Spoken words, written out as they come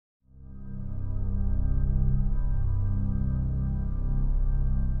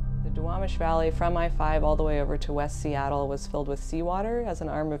Duwamish Valley from I-5 all the way over to West Seattle was filled with seawater as an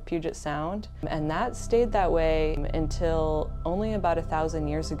arm of Puget Sound. And that stayed that way until only about 1,000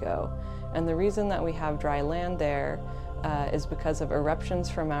 years ago. And the reason that we have dry land there is because of eruptions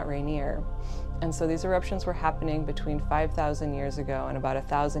from Mount Rainier. And so these eruptions were happening between 5,000 years ago and about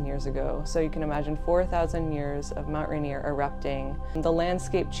 1,000 years ago. So you can imagine 4,000 years of Mount Rainier erupting, the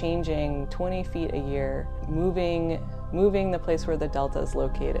landscape changing 20 feet a year, moving the place where the delta is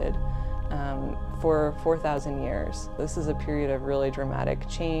located for 4,000 years. This is a period of really dramatic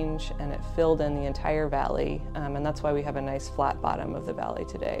change, and it filled in the entire valley, and that's why we have a nice flat bottom of the valley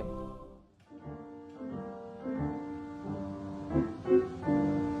today.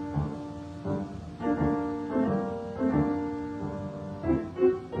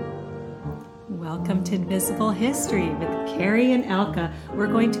 Welcome to Invisible History with Carrie and Elka. We're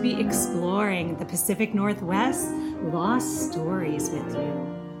going to be exploring the Pacific Northwest lost stories with you.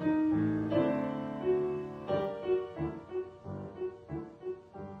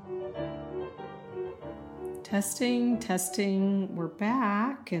 Testing. We're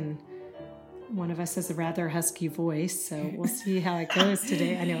back, and one of us has a rather husky voice, so we'll see how it goes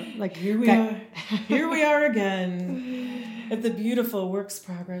today. I know, like here we are again at the beautiful Works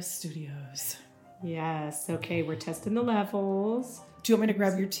Progress Studios. Yes, okay, we're testing the levels. Do you want me to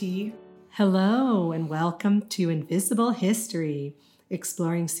grab your tea? Hello, and welcome to Invisible History,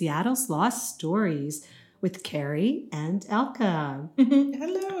 exploring Seattle's lost stories with Carrie and Elka.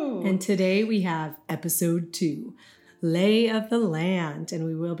 Hello. And today we have episode 2, Lay of the Land, and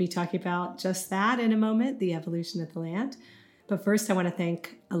we will be talking about just that in a moment, the evolution of the land. But first, I want to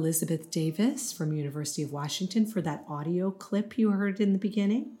thank Elizabeth Davis from University of Washington for that audio clip you heard in the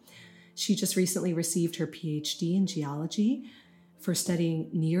beginning. She just recently received her PhD in geology for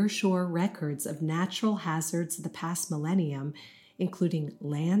studying nearshore records of natural hazards of the past millennium, including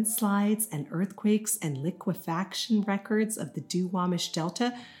landslides and earthquakes and liquefaction records of the Duwamish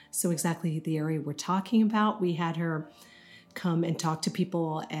Delta. So exactly the area we're talking about. We had her come and talk to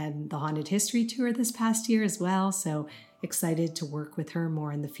people and the Haunted History Tour this past year as well. So excited to work with her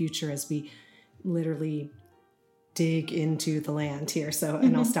more in the future as we literally dig into the land here. So,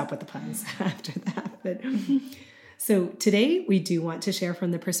 and I'll stop with the puns after that. But so today we do want to share from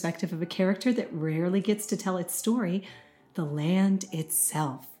the perspective of a character that rarely gets to tell its story, the land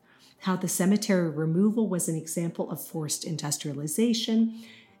itself. How the cemetery removal was an example of forced industrialization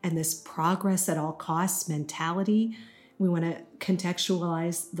and this progress at all costs mentality. We want to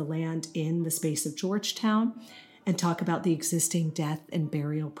contextualize the land in the space of Georgetown and talk about the existing death and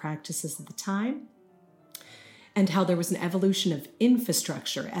burial practices of the time, and how there was an evolution of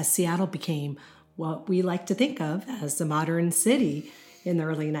infrastructure as Seattle became what we like to think of as a modern city in the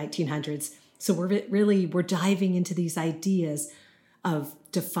early 1900s. So we're diving into these ideas of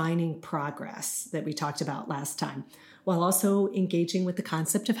defining progress that we talked about last time, while also engaging with the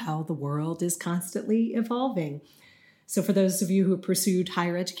concept of how the world is constantly evolving. So for those of you who pursued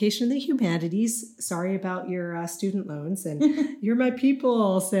higher education in the humanities, sorry about your student loans, and you're my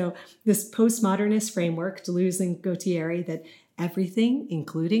people. So this postmodernist framework, Deleuze and Guattari, that everything,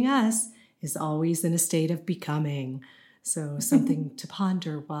 including us, is always in a state of becoming. So something to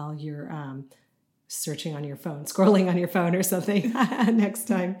ponder while you're searching on your phone, scrolling on your phone or something next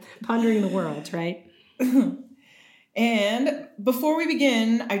time, pondering the world, right? And before we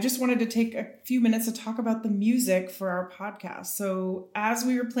begin, I just wanted to take a few minutes to talk about the music for our podcast. So as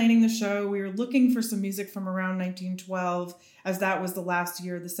we were planning the show, we were looking for some music from around 1912, as that was the last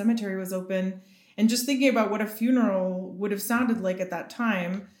year the cemetery was open, and just thinking about what a funeral would have sounded like at that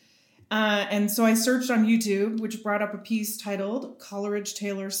time. And so I searched on YouTube, which brought up a piece titled Coleridge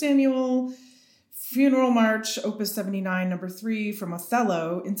Taylor Samuel Funeral March, Opus 79, number 3 from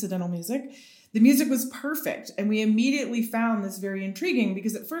Othello, incidental music. The music was perfect, and we immediately found this very intriguing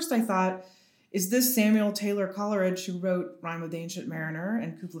because at first I thought, is this Samuel Taylor Coleridge who wrote Rime of the Ancient Mariner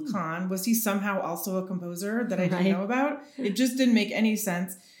and Kubla Khan? Was he somehow also a composer that I didn't know about? It just didn't make any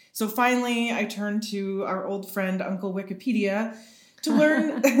sense. So finally, I turned to our old friend, Uncle Wikipedia, to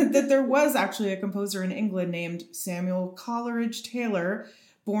learn that there was actually a composer in England named Samuel Coleridge Taylor,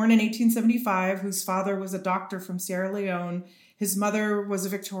 born in 1875, whose father was a doctor from Sierra Leone. His mother was a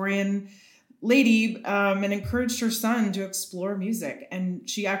Victorian lady and encouraged her son to explore music. And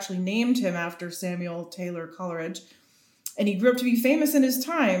she actually named him after Samuel Taylor Coleridge. And he grew up to be famous in his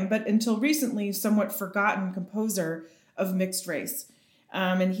time, but until recently, somewhat forgotten composer of mixed race.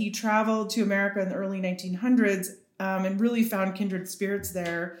 And he traveled to America in the early 1900s and really found kindred spirits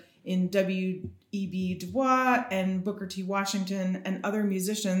there in W.E.B. Du Bois and Booker T. Washington and other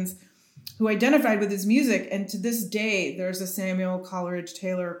musicians who identified with his music. And to this day, there's a Samuel Coleridge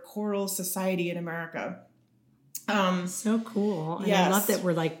Taylor Choral Society in America. So cool. And yes. I love that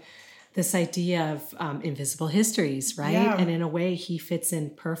we're like this idea of invisible histories, right? Yeah. And in a way, he fits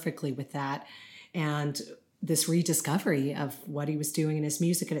in perfectly with that. And this rediscovery of what he was doing in his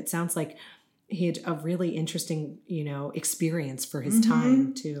music. And it sounds like he had a really interesting, experience for his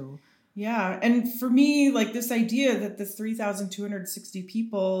time too. Yeah. And for me, like this idea that the 3,260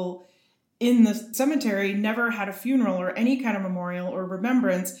 people in the cemetery never had a funeral or any kind of memorial or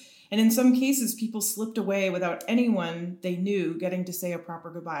remembrance. And in some cases, people slipped away without anyone they knew getting to say a proper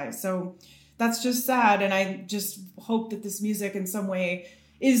goodbye. So that's just sad. And I just hope that this music in some way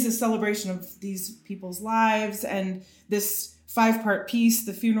is a celebration of these people's lives. And this 5-part piece,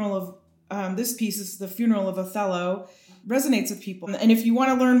 the funeral of, this piece is the funeral of Othello, resonates with people. And if you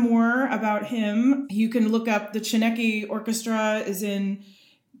want to learn more about him, you can look up the Chineke Orchestra is in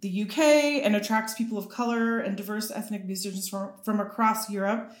the UK and attracts people of color and diverse ethnic musicians from across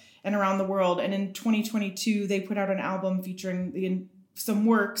Europe and around the world. And in 2022, they put out an album featuring some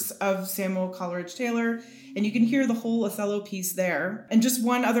works of Samuel Coleridge Taylor, and you can hear the whole Othello piece there. And just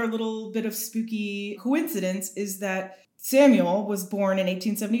one other little bit of spooky coincidence is that Samuel was born in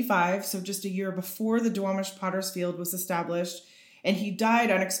 1875, so just a year before the Duwamish Potter's Field was established, and he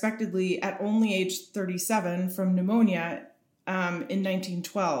died unexpectedly at only age 37 from pneumonia in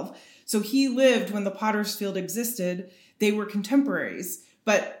 1912. So he lived when the Potter's Field existed. They were contemporaries.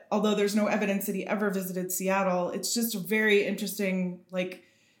 But although there's no evidence that he ever visited Seattle, it's just a very interesting,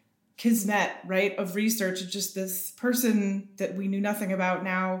 kismet, right, of research. It's just this person that we knew nothing about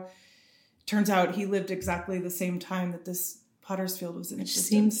now. Turns out he lived exactly the same time that this Potter's Field was in existence. It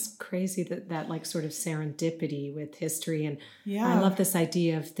seems crazy that sort of serendipity with history. And yeah. I love this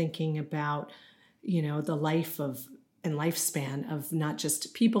idea of thinking about, the life of and lifespan of not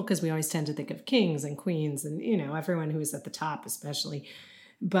just people, because we always tend to think of kings and queens and, everyone who's at the top especially.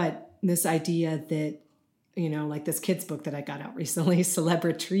 But this idea that, like this kid's book that I got out recently,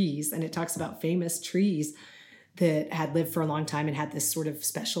 Celebritrees, and it talks about famous trees that had lived for a long time and had this sort of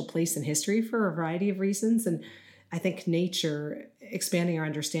special place in history for a variety of reasons. And I think nature, expanding our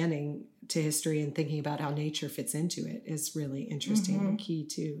understanding to history and thinking about how nature fits into it is really interesting and key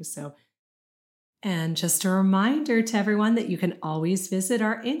too. So, and just a reminder to everyone that you can always visit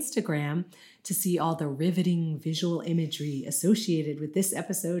our Instagram to see all the riveting visual imagery associated with this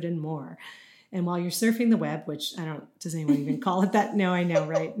episode and more. And while you're surfing the web, which does anyone even call it that? No, I know,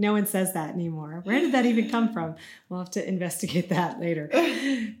 right? No one says that anymore. Where did that even come from? We'll have to investigate that later.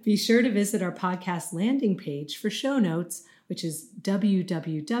 Be sure to visit our podcast landing page for show notes, which is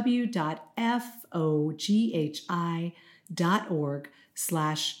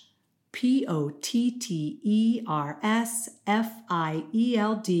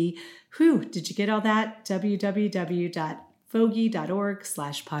Whew, did you get all that?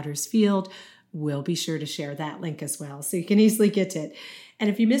 www.fogy.org/pottersfield. We'll be sure to share that link as well, so you can easily get to it. And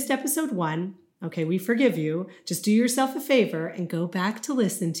if you missed episode 1, okay, we forgive you. Just do yourself a favor and go back to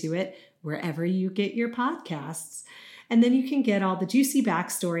listen to it wherever you get your podcasts. And then you can get all the juicy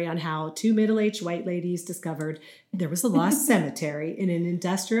backstory on how 2 middle-aged white ladies discovered there was a lost cemetery in an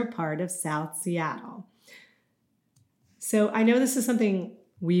industrial part of South Seattle. So I know this is something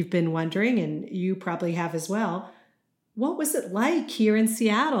we've been wondering, and you probably have as well. What was it like here in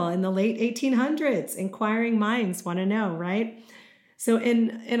Seattle in the late 1800s? Inquiring minds want to know, right? So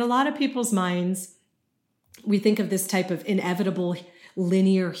in a lot of people's minds, we think of this type of inevitable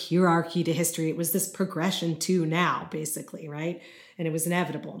linear hierarchy to history. It was this progression to now, basically, right? And it was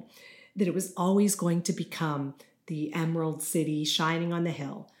inevitable that it was always going to become the Emerald City shining on the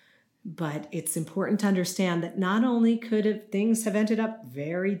hill. But it's important to understand that not only things have ended up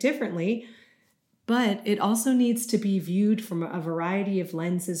very differently, but it also needs to be viewed from a variety of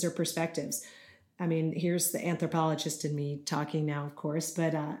lenses or perspectives. I mean, here's the anthropologist in me talking now, of course,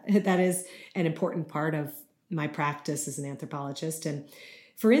 but that is an important part of my practice as an anthropologist. And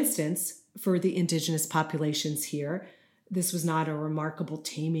for instance, for the indigenous populations here, this was not a remarkable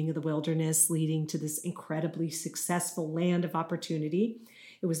taming of the wilderness leading to this incredibly successful land of opportunity.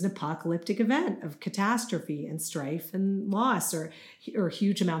 It was an apocalyptic event of catastrophe and strife and loss, or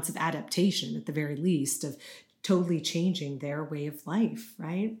huge amounts of adaptation at the very least, of totally changing their way of life,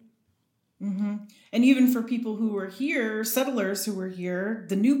 right? Mm-hmm. And even for people who were here, settlers who were here,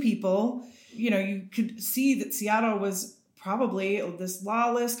 the new people, you could see that Seattle was probably this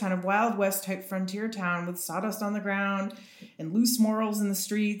lawless kind of Wild West type frontier town with sawdust on the ground and loose morals in the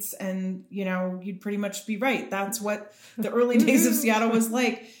streets. And, you'd pretty much be right. That's what the early days of Seattle was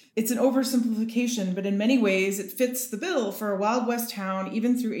like. It's an oversimplification, but in many ways it fits the bill for a Wild West town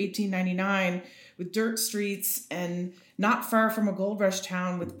even through 1899, with dirt streets and not far from a gold rush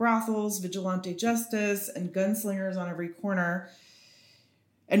town with brothels, vigilante justice, and gunslingers on every corner.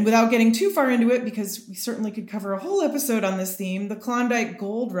 And without getting too far into it, because we certainly could cover a whole episode on this theme, the Klondike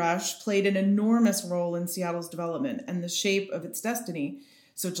Gold Rush played an enormous role in Seattle's development and the shape of its destiny.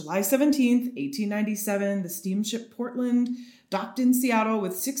 So July 17th, 1897, the steamship Portland docked in Seattle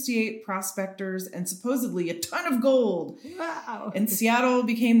with 68 prospectors and supposedly a ton of gold. Wow. And Seattle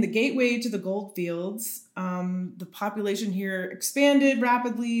became the gateway to the gold fields. The population here expanded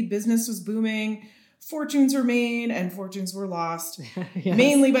rapidly, business was booming, fortunes were made and fortunes were lost, Yes.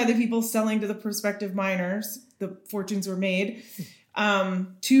 mainly by the people selling to the prospective miners. The fortunes were made.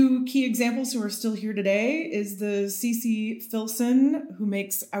 Two key examples who are still here today is the C.C. Filson, who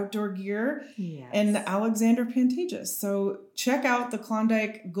makes outdoor gear, Yes. and Alexander Pantages. So check out the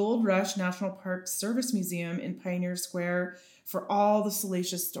Klondike Gold Rush National Park Service Museum in Pioneer Square for all the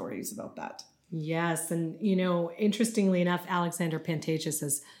salacious stories about that. Yes. And, interestingly enough, Alexander Pantages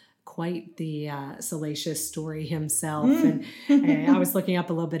is quite the salacious story himself. And I was looking up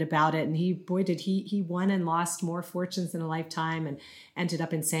a little bit about it, and he won and lost more fortunes in a lifetime, and ended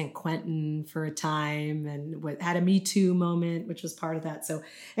up in San Quentin for a time, and had a Me Too moment, which was part of that. So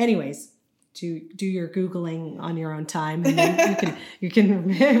anyways, do your Googling on your own time, and then you can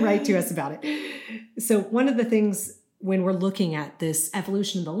write to us about it. So one of the things when we're looking at this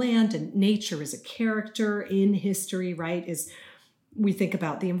evolution of the land and nature as a character in history, right, is we think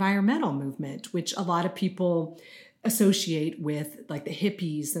about the environmental movement, which a lot of people associate with like the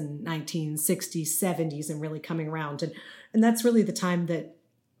hippies in 1960s, 70s, and really coming around. And that's really the time that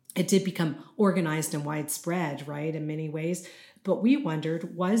it did become organized and widespread, right, in many ways. But we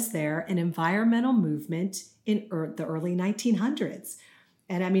wondered, was there an environmental movement in the early 1900s?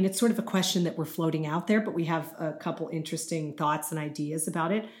 And I mean, it's sort of a question that we're floating out there, but we have a couple interesting thoughts and ideas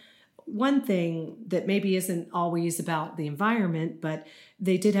about it. One thing that maybe isn't always about the environment, but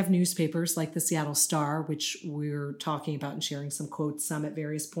they did have newspapers like the Seattle Star, which we're talking about and sharing some quotes, some at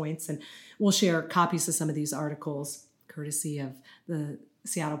various points. And we'll share copies of some of these articles, courtesy of the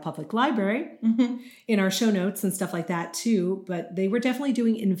Seattle Public Library, in our show notes and stuff like that too. But they were definitely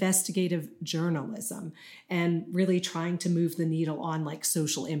doing investigative journalism and really trying to move the needle on like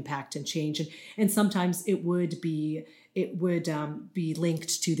social impact and change. And sometimes it would be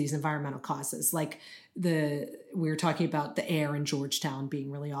linked to these environmental causes. Like we were talking about the air in Georgetown being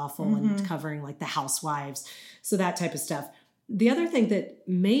really awful and covering like the housewives. So that type of stuff. The other thing that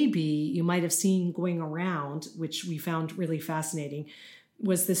maybe you might have seen going around, which we found really fascinating,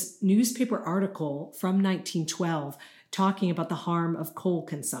 was this newspaper article from 1912 talking about the harm of coal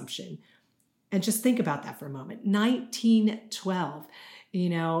consumption. And just think about that for a moment. 1912.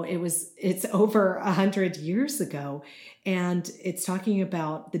 It's over 100 years ago, and it's talking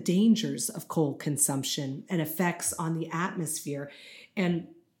about the dangers of coal consumption and effects on the atmosphere. And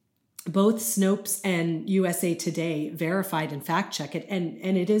both Snopes and USA Today verified and fact-check it, and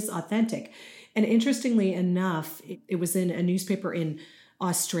it is authentic. And interestingly enough, it was in a newspaper in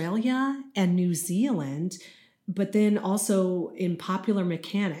Australia and New Zealand, but then also in Popular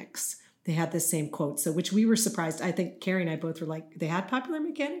Mechanics. They had the same quote, so which we were surprised. I think Carrie and I both were like, they had Popular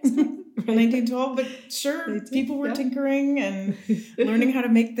Mechanics? 1912, but sure, people were tinkering and learning how to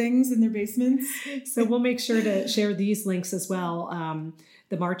make things in their basements. So we'll make sure to share these links as well.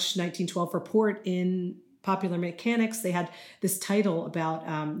 The March 1912 report in Popular Mechanics, they had this title about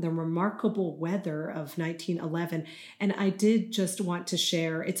the remarkable weather of 1911. And I did just want to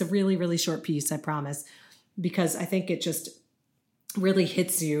share, it's a really, really short piece, I promise, because I think it just really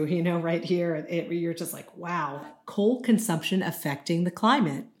hits you, right here. You're just like, wow. Coal consumption affecting the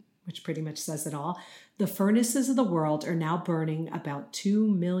climate, which pretty much says it all. The furnaces of the world are now burning about 2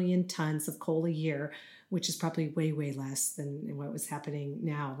 million tons of coal a year, which is probably way, way less than what was happening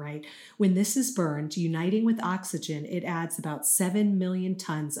now, right? When this is burned, uniting with oxygen, it adds about 7 million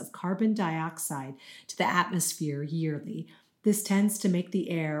tons of carbon dioxide to the atmosphere yearly. This tends to make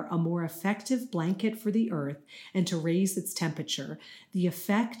the air a more effective blanket for the earth and to raise its temperature. The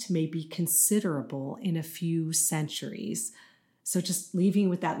effect may be considerable in a few centuries. So just leaving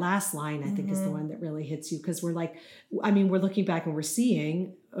with that last line, I think is the one that really hits you, because we're looking back and we're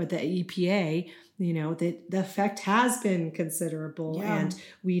seeing the EPA, that the effect has been considerable, and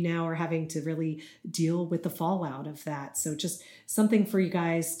we now are having to really deal with the fallout of that. So just something for you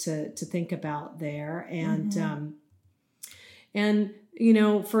guys to think about there. And,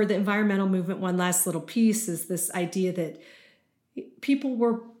 for the environmental movement, one last little piece is this idea that, people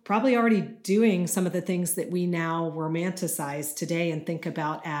were probably already doing some of the things that we now romanticize today and think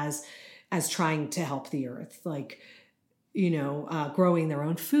about as trying to help the earth, like, growing their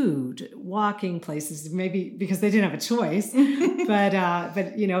own food, walking places, maybe because they didn't have a choice. but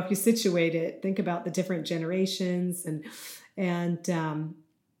if you situate it, think about the different generations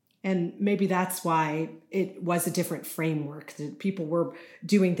and maybe that's why it was a different framework, that people were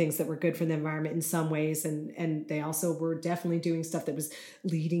doing things that were good for the environment in some ways. And they also were definitely doing stuff that was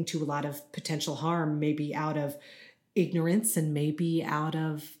leading to a lot of potential harm, maybe out of ignorance and maybe out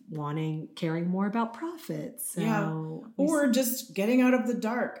of caring more about profits. Or just getting out of the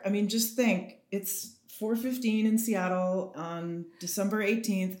dark. I mean, just think, it's 4:15 in Seattle on December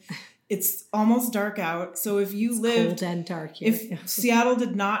 18th. It's almost dark out. So if you lived cold and dark here. If Seattle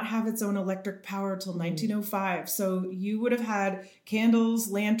did not have its own electric power till 1905, so you would have had candles,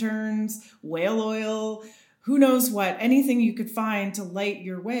 lanterns, whale oil, who knows what, anything you could find to light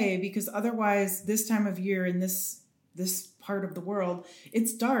your way, because otherwise this time of year in this part of the world,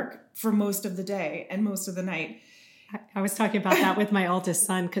 it's dark for most of the day and most of the night. I was talking about that with my oldest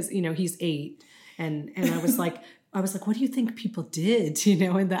son because, he's 8 and I was like, what do you think people did?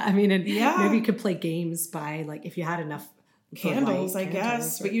 Maybe you could play games by, like, if you had enough candles, I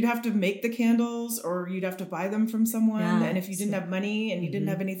guess, but you'd have to make the candles or you'd have to buy them from someone. Yeah, and if you didn't have money and you didn't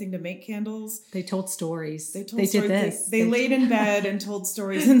have anything to make candles, they told stories. They did this. They laid in bed and told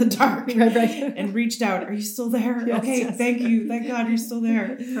stories in the dark right. and reached out. Are you still there? Yes, okay. Yes. Thank you. Thank God you're still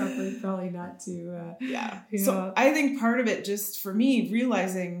there. Probably not to, So I think part of it, just for me,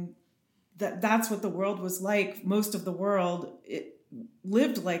 realizing that that's what the world was like. Most of the world, it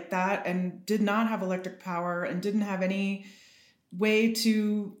lived like that and did not have electric power and didn't have any way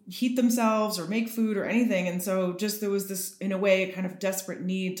to heat themselves or make food or anything. And so just there was this, in a way, kind of desperate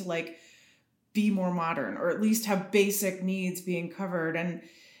need to, like, be more modern or at least have basic needs being covered. And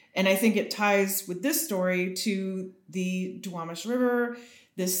I think it ties with this story to the Duwamish River,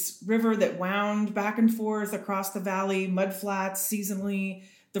 this river that wound back and forth across the valley, mud flats seasonally.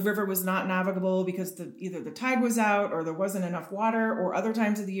 The river was not navigable because either the tide was out or there wasn't enough water, or other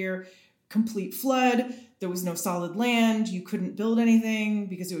times of the year, complete flood. There was no solid land. You couldn't build anything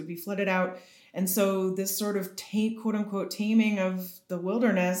because it would be flooded out. And so this sort of quote unquote taming of the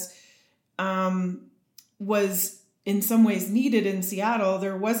wilderness was in some ways needed in Seattle.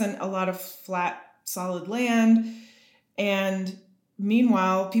 There wasn't a lot of flat, solid land. And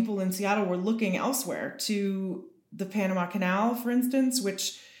meanwhile, people in Seattle were looking elsewhere to the Panama Canal, for instance,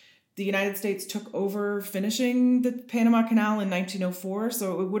 which the United States took over finishing the Panama Canal in 1904.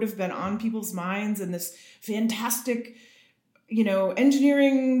 So it would have been on people's minds, and this fantastic,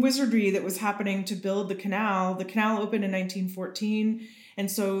 engineering wizardry that was happening to build the canal. The canal opened in 1914. And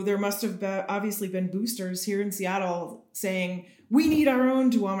so there must have obviously been boosters here in Seattle saying, we need our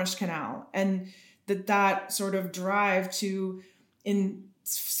own Duwamish Canal. And that sort of drive to, in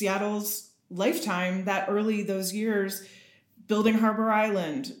Seattle's lifetime, those years, building Harbor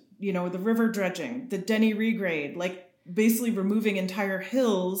Island, the river dredging, the Denny regrade, like basically removing entire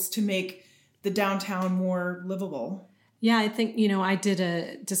hills to make the downtown more livable. Yeah, I think, I did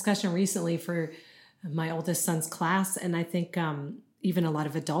a discussion recently for my oldest son's class, and I think even a lot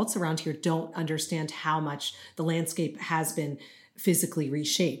of adults around here don't understand how much the landscape has been physically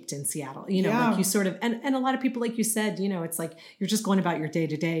reshaped in Seattle, like you sort of, and a lot of people, like you said, it's like, you're just going about your day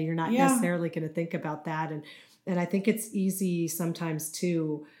to day. You're not necessarily going to think about that. And I think it's easy sometimes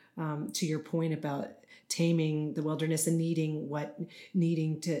to your point about taming the wilderness and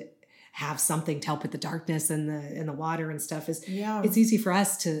needing to have something to help with the darkness and the water and stuff it's easy for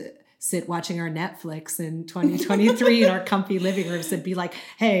us to sit watching our Netflix in 2023 in our comfy living rooms and be like,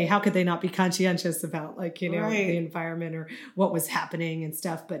 hey, how could they not be conscientious about the environment or what was happening and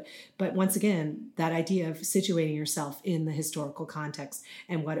stuff. But once again, that idea of situating yourself in the historical context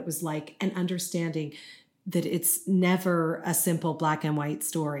and what it was like, and understanding that it's never a simple black and white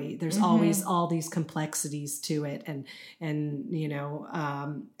story. There's always all these complexities to it. And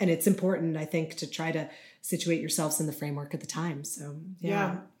it's important, I think, to try to situate yourselves in the framework at the time. So,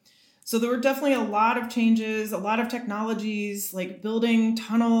 yeah. So there were definitely a lot of changes, a lot of technologies, like building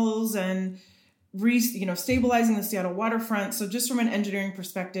tunnels and stabilizing the Seattle waterfront. So just from an engineering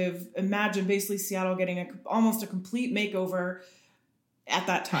perspective, imagine basically Seattle getting almost a complete makeover at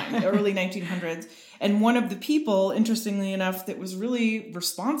that time, the early 1900s. And one of the people, interestingly enough, that was really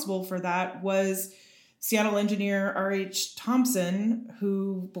responsible for that was Seattle engineer R.H. Thompson,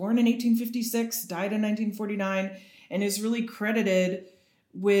 who born in 1856, died in 1949, and is really credited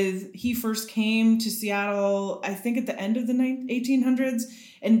with, he first came to Seattle, I think at the end of the 1800s,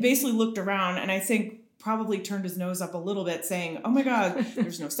 and basically looked around. And I think probably turned his nose up a little bit saying, oh my God,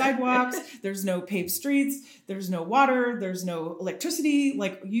 there's no sidewalks, there's no paved streets, there's no water, there's no electricity.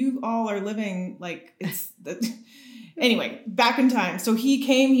 Like, you all are living like it's anyway, back in time. So he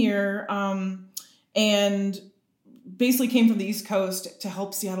came here and basically came from the East Coast to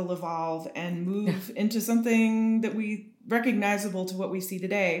help Seattle evolve and move into something that we recognizable to what we see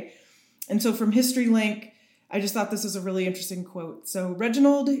today. And so from History Link, I just thought this was a really interesting quote. So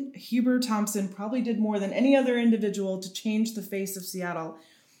Reginald Huber Thompson probably did more than any other individual to change the face of Seattle.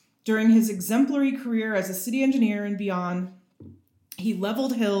 During his exemplary career as a city engineer and beyond, he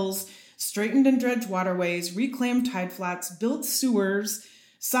leveled hills, straightened and dredged waterways, reclaimed tide flats, built sewers,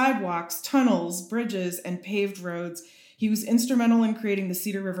 sidewalks, tunnels, bridges, and paved roads. He was instrumental in creating the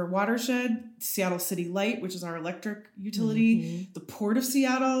Cedar River watershed, Seattle City Light, which is our electric utility, the Port of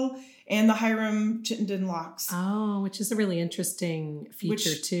Seattle, and the Hiram Chittenden Locks. Oh, which is a really interesting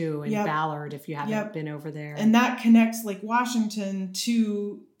feature too in Ballard, if you haven't been over there. And that connects Lake Washington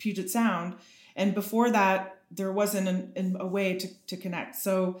to Puget Sound. And before that, there wasn't a way to connect.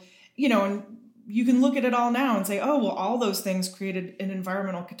 So, and you can look at it all now and say, oh, well, all those things created an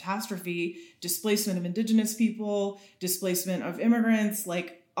environmental catastrophe, displacement of indigenous people, displacement of immigrants,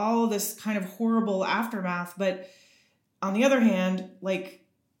 like all of this kind of horrible aftermath. But on the other hand, like,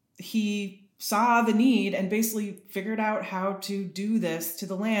 he saw the need and basically figured out how to do this to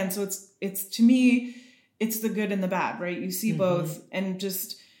the land. So it's to me, it's the good and the bad, right? You see both, and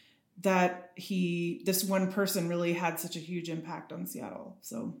just that this one person really had such a huge impact on Seattle.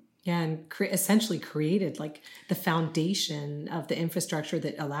 So yeah, and essentially created like the foundation of the infrastructure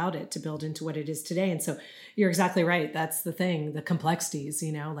that allowed it to build into what it is today. And so you're exactly right. That's the thing, the complexities,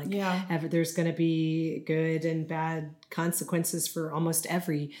 there's going to be good and bad consequences for almost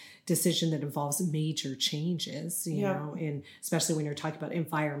every decision that involves major changes, you know, and especially when you're talking about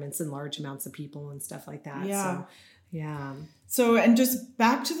environments and large amounts of people and stuff like that. Yeah. So, yeah. So, and just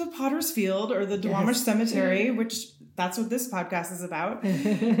back to the Potter's Field or the Duwamish Cemetery, which that's what this podcast is about.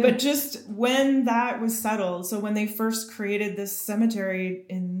 But just when that was settled, so when they first created this cemetery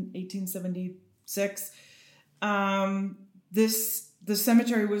in 1876, the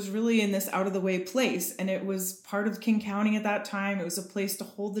cemetery was really in this out of the way place, and it was part of King County at that time. It was a place to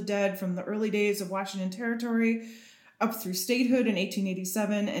hold the dead from the early days of Washington Territory up through statehood in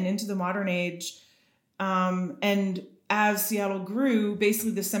 1887 and into the modern age. And as Seattle grew,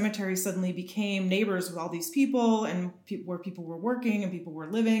 basically the cemetery suddenly became neighbors with all these people and where people were working and people were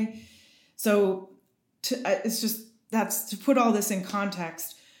living. So that's to put all this in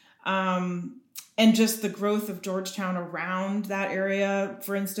context. And just the growth of Georgetown around that area.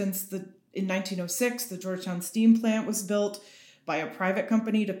 For instance, in 1906, the Georgetown Steam Plant was built by a private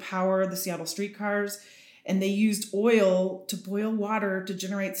company to power the Seattle streetcars. And they used oil to boil water to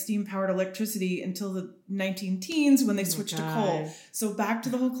generate steam-powered electricity until the 19-teens when they switched to coal. So back to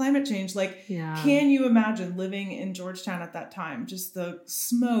the whole climate change. Can you imagine living in Georgetown at that time? Just the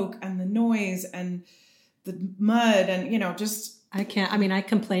smoke and the noise and the mud and, just... I can't. I mean, I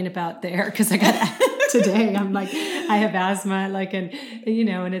complain about the air because I got today. I'm like, I have asthma, and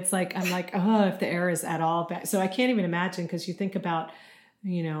it's like, I'm like, oh, if the air is at all bad. So I can't even imagine, because you think about,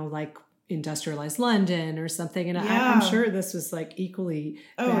 like industrialized London or something. And I'm sure this was like equally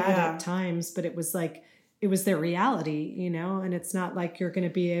bad at times, but it was their reality, and it's not like you're going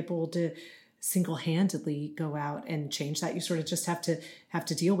to be able to single-handedly go out and change that. You sort of just have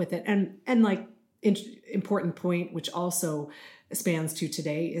to deal with it. And like, important point, which also spans to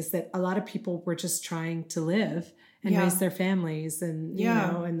today, is that a lot of people were just trying to live and raise their families and,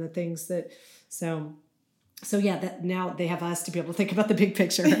 and the things that, so that now they have us to be able to think about the big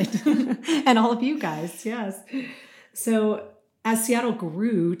picture, right? And all of you guys. Yes. So as Seattle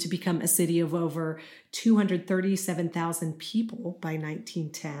grew to become a city of over 237,000 people by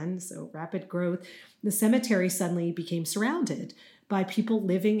 1910, so rapid growth, the cemetery suddenly became surrounded by people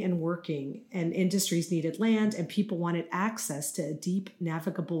living and working, and industries needed land, and people wanted access to a deep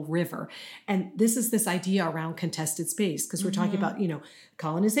navigable river. And this is this idea around contested space, because we're talking about,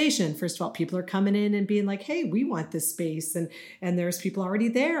 colonization. First of all, people are coming in and being like, hey, we want this space. And there's people already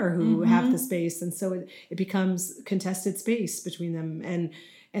there who have the space. And so it becomes contested space between them.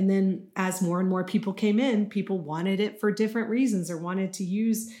 And then as more and more people came in, people wanted it for different reasons or wanted to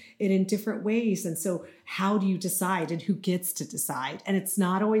use it in different ways. And so how do you decide, and who gets to decide? And it's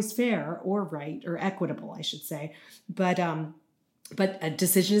not always fair or right or equitable, I should say. But a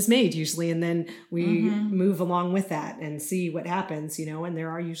decision is made usually, and then we move along with that and see what happens, and there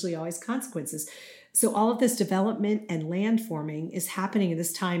are usually always consequences. So all of this development and land forming is happening in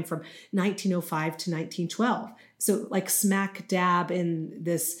this time from 1905 to 1912. So like smack dab in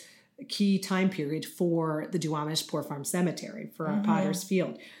this key time period for the Duwamish Poor Farm Cemetery, for our Potter's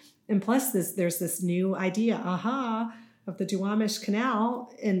Field. And plus there's this new idea, of the Duwamish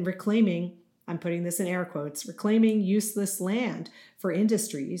Canal and reclaiming, I'm putting this in air quotes, reclaiming useless land for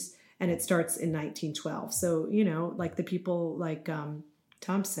industries. And it starts in 1912. So, like the people like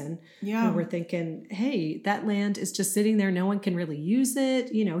Thompson, who were thinking, hey, that land is just sitting there. No one can really use it.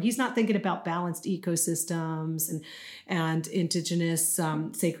 He's not thinking about balanced ecosystems and indigenous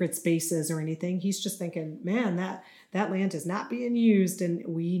sacred spaces or anything. He's just thinking, man, that land is not being used, and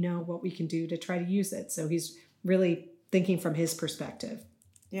we know what we can do to try to use it. So he's really thinking from his perspective.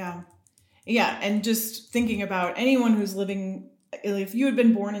 Yeah. Yeah. And just thinking about anyone who's living, if you had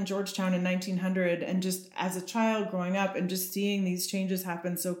been born in Georgetown in 1900 and just as a child growing up and just seeing these changes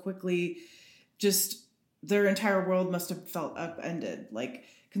happen so quickly, just their entire world must have felt upended. Like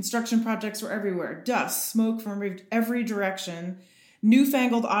construction projects were everywhere, dust, smoke from every direction,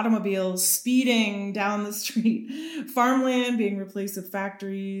 newfangled automobiles speeding down the street, farmland being replaced with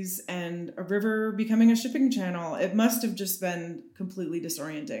factories, and a river becoming a shipping channel. It must have just been completely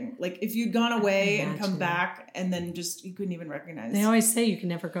disorienting. Like if you'd gone away and come back and then just, you couldn't even recognize. They always say you can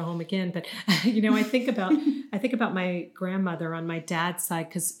never go home again. But, I think about my grandmother on my dad's side,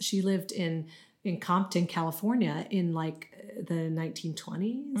 because she lived in Compton, California in like the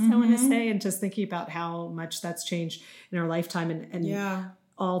 1920s, I want to say, and just thinking about how much that's changed in our lifetime and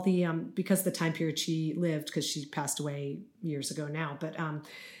all the, because the time period she lived, because she passed away years ago now, but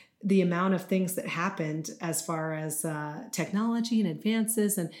the amount of things that happened as far as technology and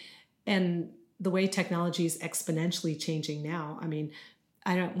advances and the way technology is exponentially changing now. I mean,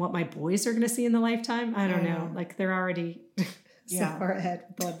 I don't what my boys are going to see in the lifetime. I don't know. Like they're already so far ahead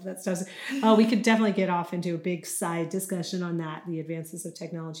with all of that stuff. We could definitely get off into a big side discussion on that, the advances of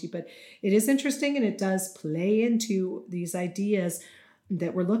technology, but it is interesting and it does play into these ideas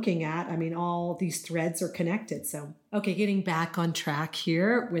that we're looking at. I mean, all these threads are connected. So, okay, getting back on track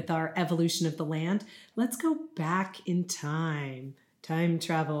here with our evolution of the land, let's go back in time. Time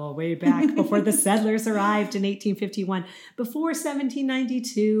travel way back before the settlers arrived in 1851, before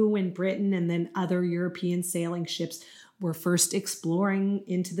 1792, when Britain and then other European sailing ships were first exploring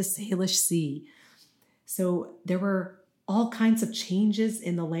into the Salish Sea. So there were all kinds of changes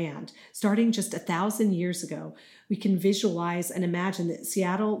in the land. Starting just 1,000 years ago, we can visualize and imagine that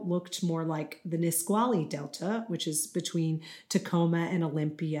Seattle looked more like the Nisqually Delta, which is between Tacoma and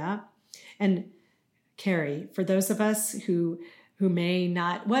Olympia. And Carrie, for those of us who may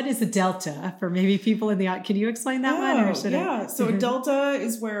not, what is a delta for maybe people in the, can you explain that one? Or should I? So a delta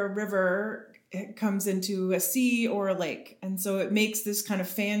is where a river comes into a sea or a lake. And so it makes this kind of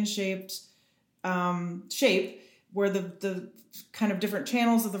fan-shaped shape where the kind of different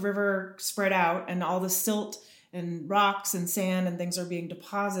channels of the river spread out and all the silt and rocks and sand and things are being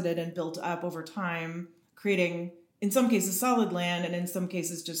deposited and built up over time, creating, in some cases, solid land and in some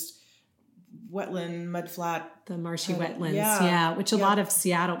cases just wetland, mudflat. The marshy wetlands, which a lot of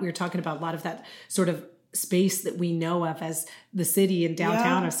Seattle, we were talking about a lot of that sort of space that we know of as the city and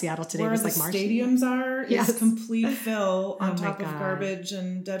downtown of Seattle today was like marshy. Stadiums are is complete fill on top of garbage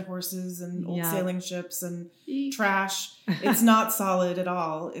and dead horses and old sailing ships and trash. It's not solid at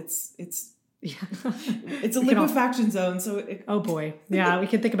all. It's a liquefaction zone. So oh boy. Yeah. We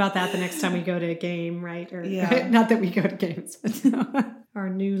can think about that the next time we go to a game, right? Or not that we go to games, but our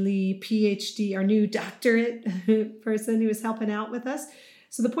newly PhD, our new doctorate person who is helping out with us.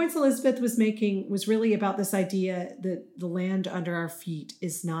 So the points Elizabeth was making was really about this idea that the land under our feet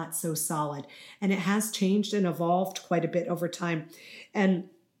is not so solid. And it has changed and evolved quite a bit over time. And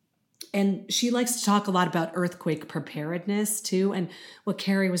she likes to talk a lot about earthquake preparedness too. And what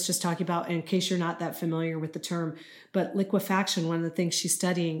Carrie was just talking about, in case you're not that familiar with the term, but liquefaction, one of the things she's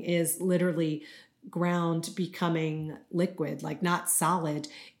studying is literally ground becoming liquid, like not solid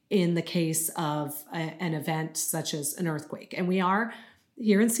in the case of an event such as an earthquake. And we are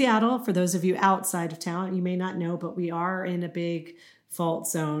here in Seattle, for those of you outside of town, you may not know, but we are in a big fault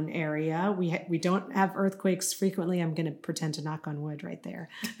zone area. We don't have earthquakes frequently. I'm going to pretend to knock on wood right there,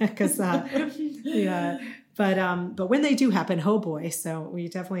 because but when they do happen, oh boy! So we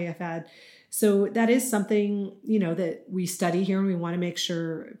definitely have had. So that is something that we study here, and we want to make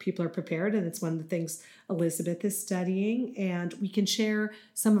sure people are prepared. And it's one of the things Elizabeth is studying, and we can share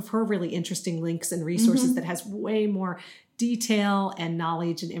some of her really interesting links and resources that has way more detail and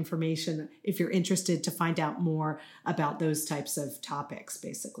knowledge and information if you're interested to find out more about those types of topics,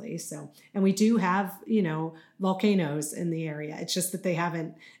 basically. So, and we do have, volcanoes in the area. It's just that they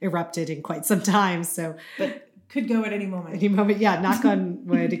haven't erupted in quite some time. So, but could go at any moment. Yeah. Knock on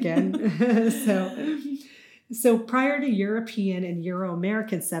wood again. So prior to European and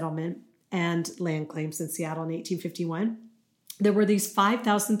Euro-American settlement and land claims in Seattle in 1851, there were these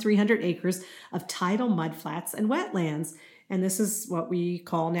 5,300 acres of tidal mudflats and wetlands. And this is what we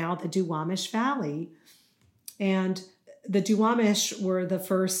call now the Duwamish Valley. And the Duwamish were the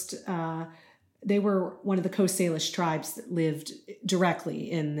first, they were one of the Coast Salish tribes that lived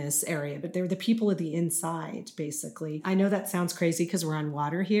directly in this area, but they were the people of the inside, basically. I know that sounds crazy because we're on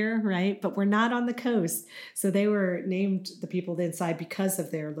water here, right? But we're not on the coast. So they were named the people of the inside because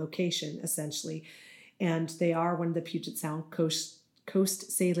of their location, essentially. And they are one of the Puget Sound Coast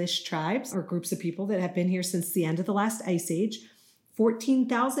Salish tribes, or groups of people that have been here since the end of the last ice age,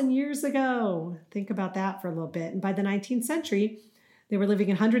 14,000 years ago. Think about that for a little bit. And by the 19th century, they were living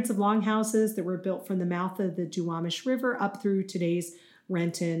in hundreds of longhouses that were built from the mouth of the Duwamish River up through today's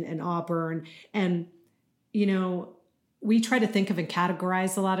Renton and Auburn. And, you know, we try to think of and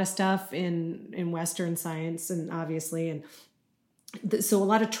categorize a lot of stuff in Western science, and obviously, so a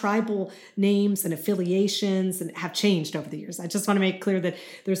lot of tribal names and affiliations and have changed over the years. I just want to make clear that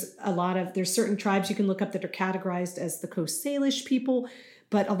there's certain tribes you can look up that are categorized as the Coast Salish people,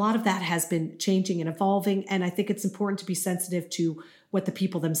 but a lot of that has been changing and evolving. And I think it's important to be sensitive to what the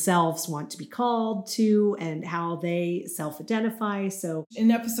people themselves want to be called to and how they self-identify. So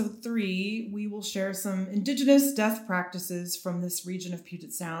in episode 3, we will share some Indigenous death practices from this region of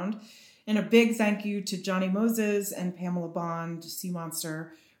Puget Sound. And a big thank you to Johnny Moses and Pamela Bond, Sea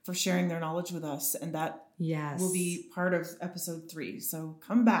Monster, for sharing their knowledge with us. And that will be part of episode 3. So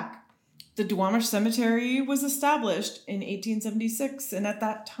come back. The Duwamish Cemetery was established in 1876. And at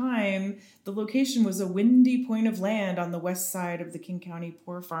that time, the location was a windy point of land on the west side of the King County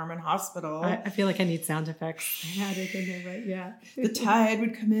Poor Farm and Hospital. I feel like I need sound effects. I had it in there, right? Yeah. The tide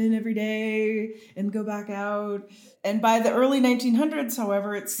would come in every day and go back out. And by the early 1900s,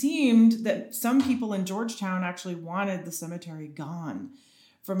 however, it seemed that some people in Georgetown actually wanted the cemetery gone.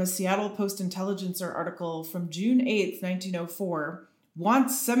 From a Seattle Post-Intelligencer article from June 8th, 1904,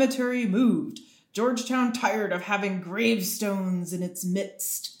 "Wants cemetery moved. Georgetown tired of having gravestones in its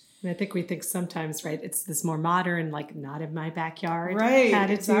midst." And I think we think sometimes, right, it's this more modern, like not in my backyard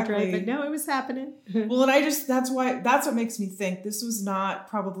attitude, exactly. Right? But no, it was happening. Well, and that's what makes me think this was not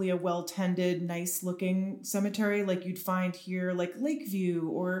probably a well-tended, nice-looking cemetery like you'd find here, like Lakeview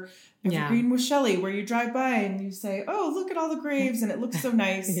or Evergreen with Shelley, where you drive by and you say, "Oh, look at all the graves," and it looks so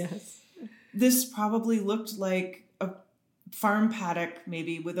nice. Yes. This probably looked like a farm paddock,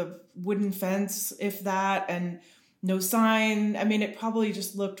 maybe with a wooden fence, if that, and no sign. I mean, it probably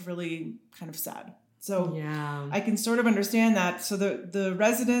just looked really kind of sad. So I can sort of understand that. So the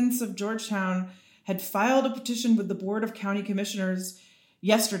residents of Georgetown had filed a petition with the Board of County Commissioners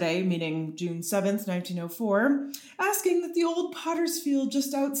yesterday, meaning June 7th, 1904, asking that the old Potter's Field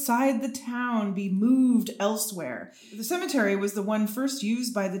just outside the town be moved elsewhere. The cemetery was the one first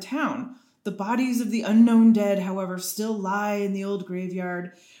used by the town. The bodies of the unknown dead, however, still lie in the old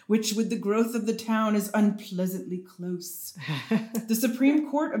graveyard, which with the growth of the town is unpleasantly close. The Supreme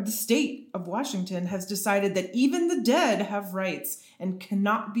Court of the state of Washington has decided that even the dead have rights and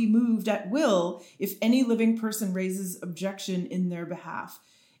cannot be moved at will if any living person raises objection in their behalf.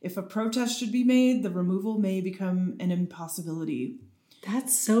 If a protest should be made, the removal may become an impossibility.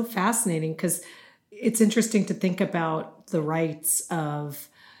 That's so fascinating because it's interesting to think about the rights of,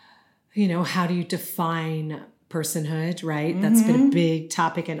 you know, how do you define personhood, right? Mm-hmm. That's been a big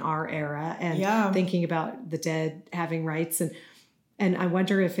topic in our era, and thinking about the dead having rights. And I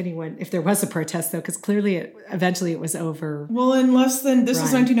wonder if there was a protest though, because clearly eventually it was over. Well, in less than, this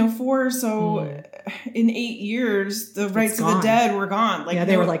was 1904. So in 8 years, the rights of the dead were gone. Like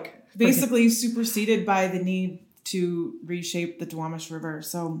they were like basically superseded by the need to reshape the Duwamish River.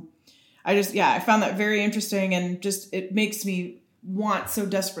 So I found that very interesting, and just, it makes me want so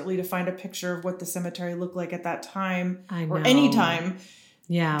desperately to find a picture of what the cemetery looked like at that time or any time.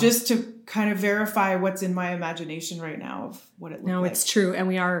 Yeah. Just to kind of verify what's in my imagination right now of what it looked like. No, it's true. And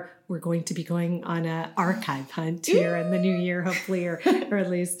we're going to be going on an archive hunt here in the new year, hopefully, or at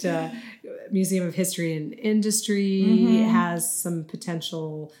least Museum of History and Industry has some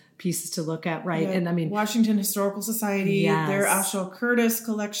potential pieces to look at, right? Yeah. And I mean, Washington Historical Society, their Ashel Curtis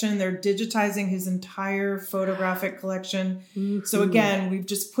collection, they're digitizing his entire photographic collection. Mm-hmm. So again, we've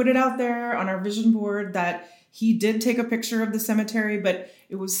just put it out there on our vision board that he did take a picture of the cemetery, but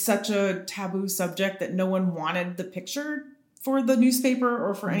it was such a taboo subject that no one wanted the picture for the newspaper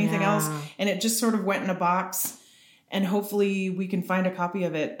or for anything else. And it just sort of went in a box, and hopefully we can find a copy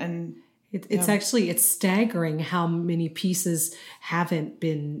of it. And It's actually, it's staggering how many pieces haven't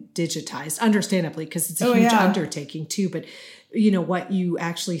been digitized, understandably, because it's a huge undertaking too. But, what you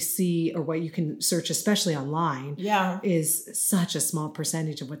actually see or what you can search, especially online, is such a small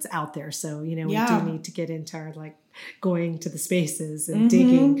percentage of what's out there. So, we do need to get into our going to the spaces and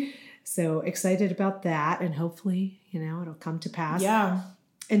digging. So excited about that. And hopefully, it'll come to pass. Yeah.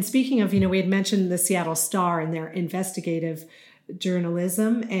 And speaking of, we had mentioned the Seattle Star and their investigative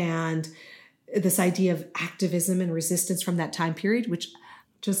journalism and this idea of activism and resistance from that time period, which,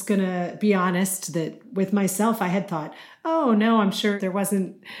 just gonna be honest, that with myself, I had thought, oh no, I'm sure there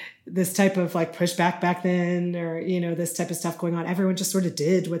wasn't this type of pushback back then, or, this type of stuff going on. Everyone just sort of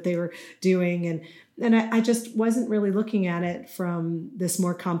did what they were doing. And I just wasn't really looking at it from this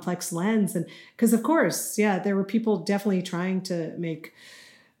more complex lens. And because of course, there were people definitely trying to make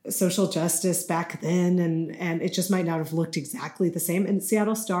social justice back then, and it just might not have looked exactly the same. And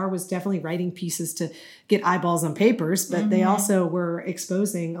Seattle Star was definitely writing pieces to get eyeballs on papers, but they also were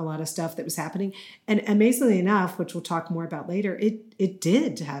exposing a lot of stuff that was happening. And amazingly enough, which we'll talk more about later, it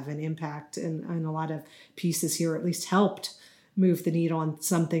did have an impact in a lot of pieces here, or at least helped move the needle on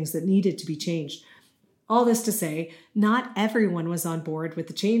some things that needed to be changed. All this to say, not everyone was on board with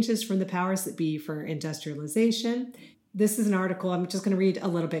the changes from the powers that be for industrialization. This is an article, I'm just going to read a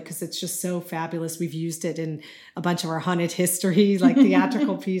little bit because it's just so fabulous. We've used it in a bunch of our haunted history,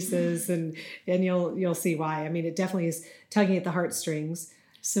 theatrical pieces, and you'll see why. I mean, it definitely is tugging at the heartstrings.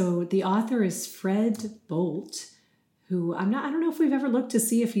 So the author is Fred Bolt, who I don't know if we've ever looked to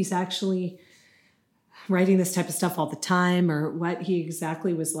see if he's actually writing this type of stuff all the time or what he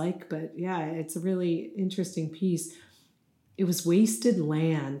exactly was like. But it's a really interesting piece. It was wasted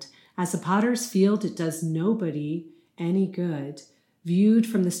land. As a potter's field, it does nobody any good. Viewed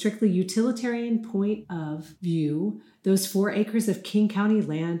from the strictly utilitarian point of view, those 4 acres of King County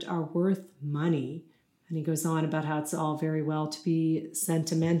land are worth money. And he goes on about how it's all very well to be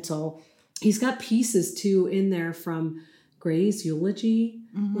sentimental. He's got pieces too in there from Gray's eulogy,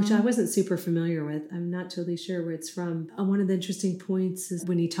 which I wasn't super familiar with. I'm not totally sure where it's from. One of the interesting points is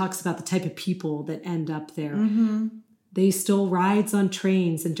when he talks about the type of people that end up there. They stole rides on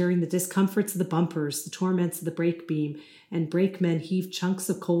trains, enduring the discomforts of the bumpers, the torments of the brake beam, and brakemen heaved chunks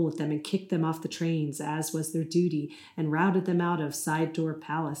of coal at them and kicked them off the trains, as was their duty, and routed them out of side-door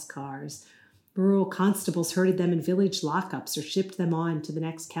palace cars. Rural constables herded them in village lockups or shipped them on to the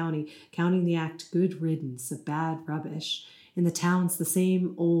next county, counting the act good riddance of bad rubbish. In the towns, the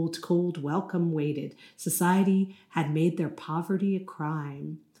same old cold welcome waited. Society had made their poverty a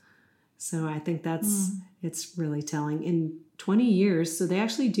crime. So I think it's really telling. In 20 years, so they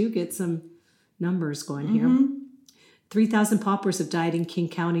actually do get some numbers going here. 3,000 paupers have died in King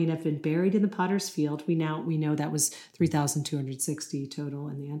County and have been buried in the Potter's Field. We know that was 3,260 total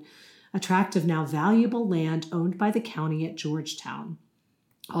in the end. A tract of now valuable land owned by the county at Georgetown.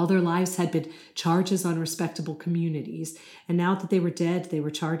 All their lives had been charges on respectable communities, and now that they were dead, they were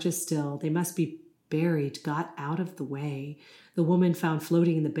charges still. They must be buried, got out of the way. The woman found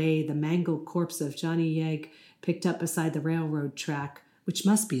floating in the bay the mangled corpse of Johnny Yegg, picked up beside the railroad track, which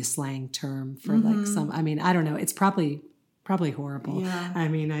must be a slang term for I don't know. It's probably horrible. Yeah. I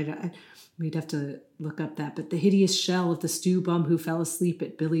mean, we'd have to look up that. But the hideous shell of the stew bum who fell asleep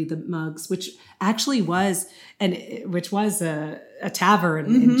at Billy the Mug's, which actually was, a tavern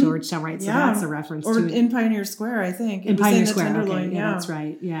in Georgetown, right? So that's a reference to in Pioneer Square, I think. In Pioneer Square, okay. Yeah, that's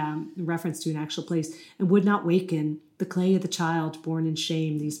right. Yeah, a reference to an actual place. And would not waken the clay of the child born in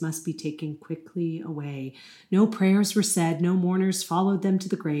shame. These must be taken quickly away. No prayers were said. No mourners followed them to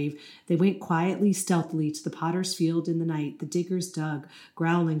the grave. They went quietly, stealthily to the Potter's Field in the night. The diggers dug,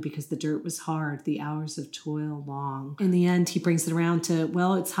 growling because the dirt was hard, the hours of toil long. In the end, he brings it around to,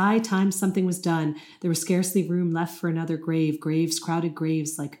 well, it's high time something was done. There was scarcely room left for another grave. Graves, crowded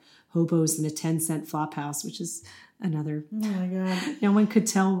graves like hobos in a 10-cent flop house, which is another. Oh my God. No one could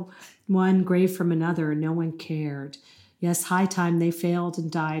tell one grave from another. No one cared. Yes, high time they failed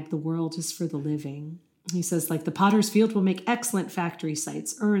and died. The world is for the living. He says, the Potter's Field will make excellent factory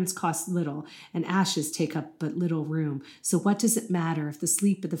sites. Urns cost little, and ashes take up but little room. So what does it matter if the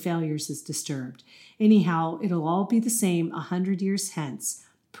sleep of the failures is disturbed? Anyhow, it'll all be the same 100 years hence.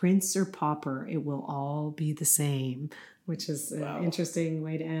 Prince or pauper, it will all be the same, which is an interesting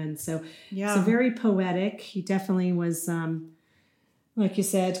way to end. So, so very poetic. He definitely was, like you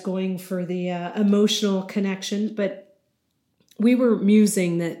said, going for the emotional connection. But we were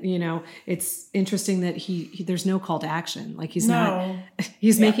musing that, it's interesting that he there's no call to action. Like he's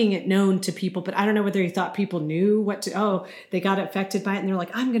making it known to people, but I don't know whether he thought people knew they got affected by it and they're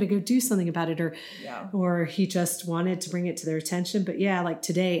like, I'm going to go do something about it, or he just wanted to bring it to their attention. But like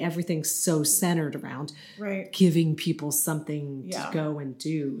today, everything's so centered around giving people something to go and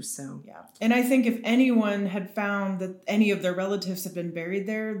do. So, And I think if anyone had found that any of their relatives had been buried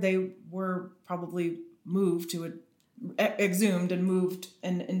there, they were probably exhumed and moved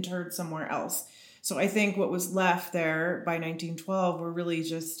and interred somewhere else. So I think what was left there by 1912 were really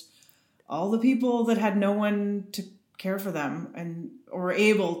just all the people that had no one to care for them or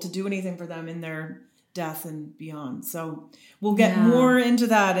able to do anything for them in their death and beyond. So we'll get more into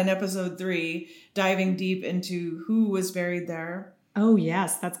that in episode 3, diving deep into who was buried there. Oh,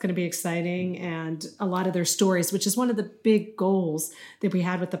 yes, that's going to be exciting. And a lot of their stories, which is one of the big goals that we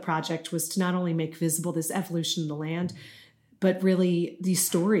had with the project, was to not only make visible this evolution of the land, but really these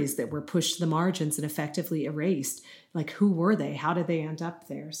stories that were pushed to the margins and effectively erased. Like, who were they? How did they end up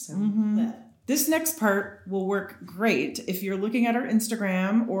there? So this next part will work great if you're looking at our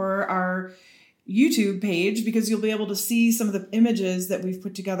Instagram or our YouTube page, because you'll be able to see some of the images that we've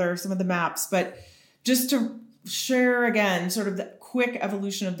put together, some of the maps. But just to share again, sort of the quick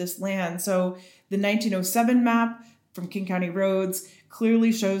evolution of this land. So the 1907 map from King County Roads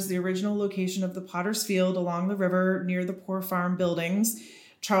clearly shows the original location of the Potter's Field along the river near the Poor Farm buildings.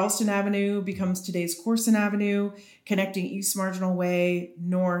 Charleston Avenue becomes today's Corson Avenue, connecting East Marginal Way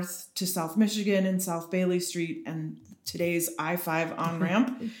north to South Michigan and South Bailey Street and today's I-5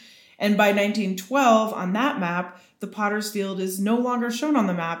 on-ramp. And by 1912, on that map, the Potter's Field is no longer shown on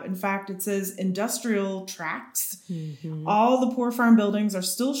the map. In fact, it says industrial tracts. All the Poor Farm buildings are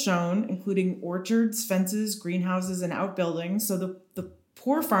still shown, including orchards, fences, greenhouses, and outbuildings. So the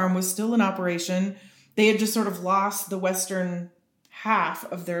Poor Farm was still in operation. They had just sort of lost the western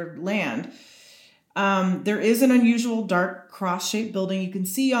half of their land. There is an unusual dark cross-shaped building you can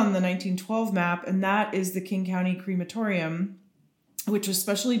see on the 1912 map, and that is the King County Crematorium, which was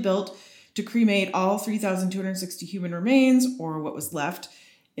specially built to cremate all 3,260 human remains, or what was left,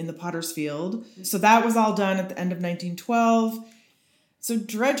 in the Potter's Field. So that was all done at the end of 1912. So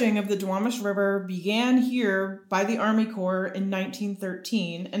dredging of the Duwamish River began here by the Army Corps in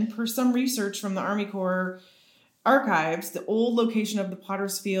 1913, and per some research from the Army Corps archives, the old location of the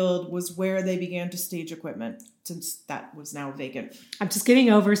Potter's Field was where they began to stage equipment, since that was now vacant. I'm just getting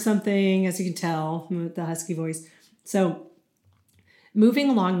over something, as you can tell with the husky voice. So moving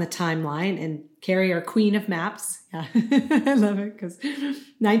along the timeline, and Carrie, our queen of maps. Yeah, I love it, because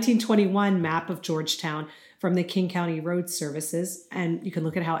 1921 map of Georgetown from the King County Road Services. And you can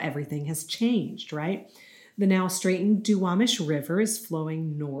look at how everything has changed, right? The now straightened Duwamish River is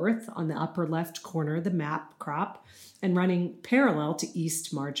flowing north on the upper left corner of the map crop and running parallel to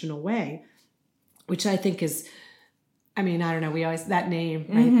East Marginal Way, which I think is, I don't know, we always, that name,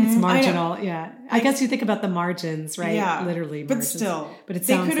 right? It's marginal. I guess you think about the margins, right? Yeah. Literally margins. But still, it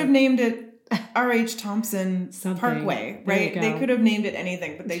they could have named it R.H. Thompson Parkway, right? They could have named it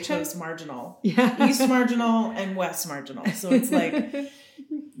anything, but they chose marginal. East Marginal and West Marginal. So it's like,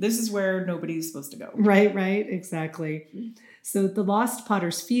 this is where nobody's supposed to go. Right, exactly. So the Lost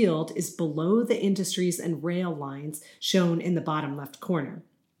Potter's Field is below the industries and rail lines shown in the bottom left corner.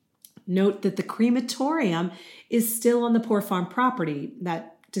 Note that the crematorium is still on the Poor Farm property,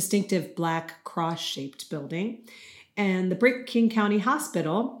 that distinctive black cross-shaped building. And the Brick King County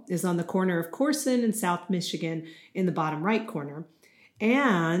Hospital is on the corner of Corson and South Michigan in the bottom right corner.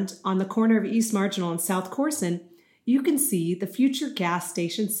 And on the corner of East Marginal and South Corson, you can see the future gas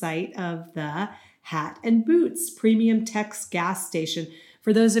station site of the Hat and Boots Premium Tex gas station.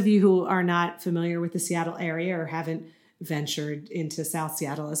 For those of you who are not familiar with the Seattle area or haven't ventured into South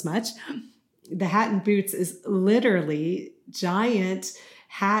Seattle as much, the Hat and Boots is literally giant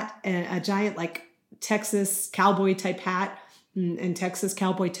hat, a giant like Texas cowboy type hat and Texas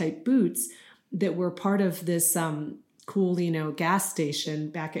cowboy type boots that were part of this cool, gas station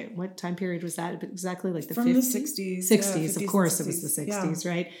back at, what time period was that exactly? Like From 50s? The 60s. 60s, of course 60s. It was the 60s,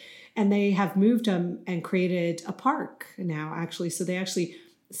 right? And they have moved them and created a park now, actually. So they actually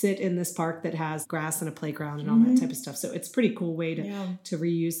sit in this park that has grass and a playground and all that type of stuff. So it's a pretty cool way to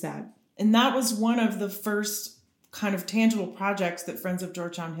reuse that. And that was one of the first kind of tangible projects that Friends of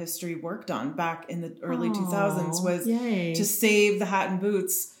Georgetown History worked on back in the early 2000s, was to save the Hat and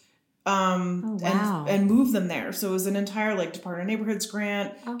Boots and move them there. So it was an entire Department of Neighborhoods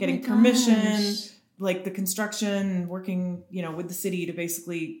grant, getting permission, the construction, working, with the city to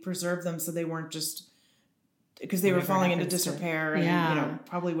basically preserve them so they weren't just, because they were falling into disrepair and,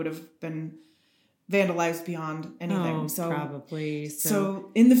 probably would have been vandalized beyond anything. Probably.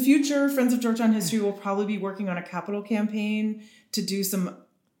 So in the future, Friends of Georgetown History will probably be working on a capital campaign to do some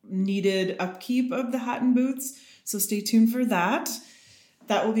needed upkeep of the Hatton booths. So stay tuned for that.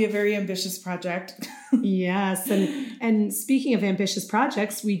 That will be a very ambitious project. Yes. And speaking of ambitious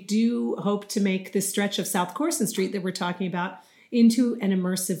projects, we do hope to make this stretch of South Corson Street that we're talking about into an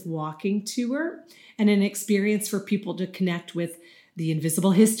immersive walking tour and an experience for people to connect with the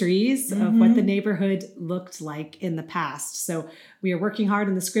invisible histories of what the neighborhood looked like in the past. So we are working hard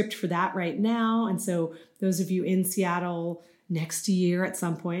on the script for that right now. And so those of you in Seattle next year at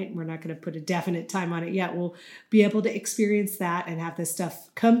some point, we're not going to put a definite time on it yet, we'll be able to experience that and have this stuff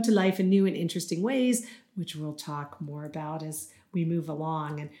come to life in new and interesting ways, which we'll talk more about as we move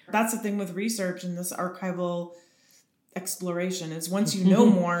along. And that's the thing with research and this archival exploration is once you know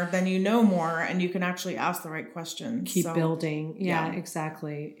more, then you know more, and you can actually ask the right questions. Keep building. Yeah,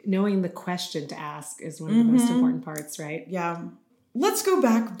 exactly. Knowing the question to ask is one of the most important parts, right? Yeah. Let's go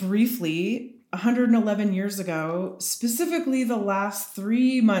back briefly 111 years ago, specifically the last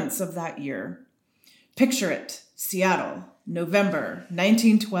 3 months of that year. Picture it. Seattle, November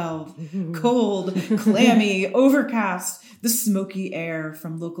 1912. Cold, clammy, overcast, the smoky air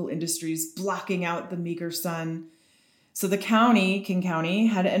from local industries blocking out the meager sun. So the county, King County,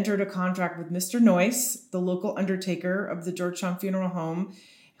 had entered a contract with Mr. Noyce, the local undertaker of the Georgetown Funeral Home,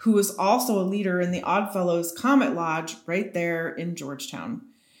 who was also a leader in the Oddfellows Comet Lodge right there in Georgetown.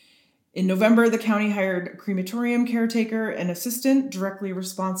 In November, the county hired a crematorium caretaker and assistant directly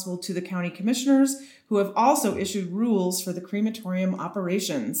responsible to the county commissioners, who have also issued rules for the crematorium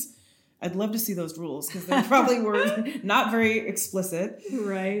operations. I'd love to see those rules because they probably were not very explicit.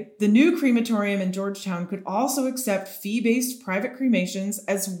 Right. The new crematorium in Georgetown could also accept fee-based private cremations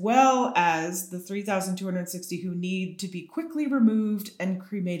as well as the 3,260 who need to be quickly removed and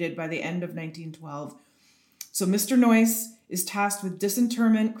cremated by the end of 1912. So Mr. Noyce is tasked with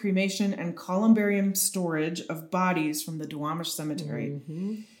disinterment, cremation, and columbarium storage of bodies from the Duwamish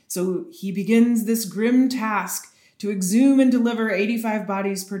Cemetery. So he begins this grim task to exhume and deliver 85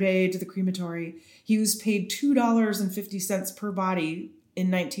 bodies per day to the crematory. He was paid $2.50 per body in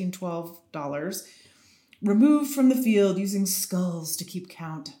 1912 dollars, removed from the field using skulls to keep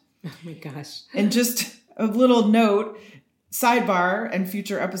count. Oh my gosh. And just a little note, sidebar and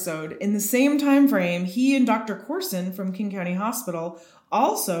future episode, in the same time frame, he and Dr. Corson from King County Hospital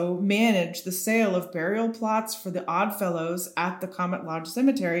also managed the sale of burial plots for the Oddfellows at the Comet Lodge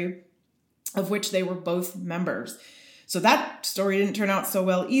Cemetery, of which they were both members. So that story didn't turn out so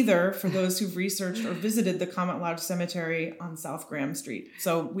well either for those who've researched or visited the Comet Lodge Cemetery on South Graham Street.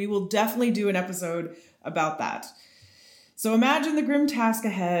 So we will definitely do an episode about that. So imagine the grim task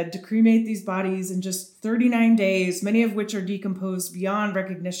ahead to cremate these bodies in just 39 days, many of which are decomposed beyond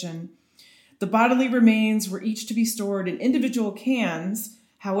recognition. The bodily remains were each to be stored in individual cans.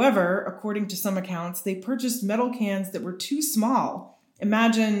 However, according to some accounts, they purchased metal cans that were too small.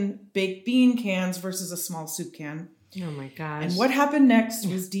 Imagine baked bean cans versus a small soup can. Oh my gosh. And what happened next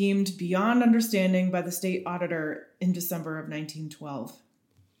was deemed beyond understanding by the state auditor in December of 1912.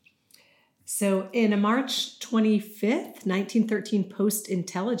 So in a March 25th, 1913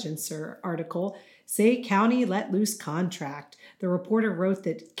 Post-Intelligencer article, Say County Let Loose Contract, the reporter wrote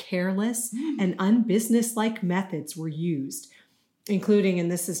that careless and unbusinesslike methods were used, including, and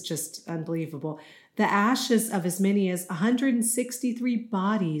this is just unbelievable, the ashes of as many as 163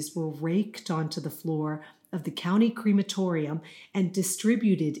 bodies were raked onto the floor of the county crematorium and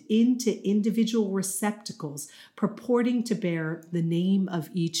distributed into individual receptacles purporting to bear the name of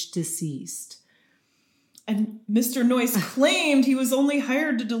each deceased. And Mr. Noyce claimed he was only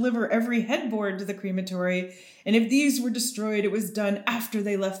hired to deliver every headboard to the crematory, and if these were destroyed, it was done after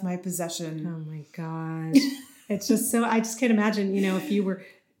they left my possession. Oh my gosh. It's just so, I just can't imagine, if you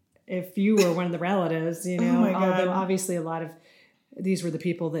were one of the relatives, Oh my God. Although obviously a lot of these were the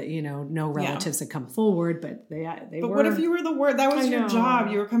people that, no relatives had come forward, but they But were. what if you were that was your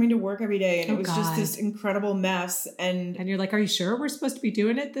job? You were coming to work every day, and it was God. just this incredible mess. And you're like, are you sure we're supposed to be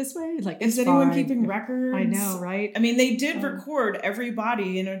doing it this way? Like, is it's anyone fine. keeping records? I know, right? I mean, they did record every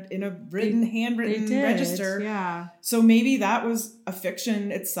body in a handwritten register. Yeah. So maybe that was a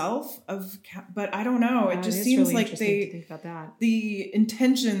fiction itself but I don't know. It just seems really like interesting to think about that. The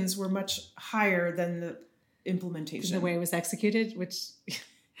intentions were much higher than the implementation. The way it was executed, which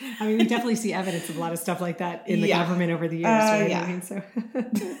I mean, we definitely see evidence of a lot of stuff like that in the government over the years, right? Yeah. I mean, so.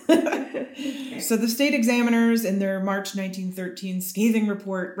 So the state examiners in their March 1913 scathing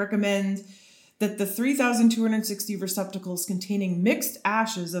report recommend that the 3,260 receptacles containing mixed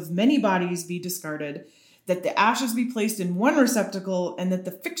ashes of many bodies be discarded. that the ashes be placed in one receptacle, and that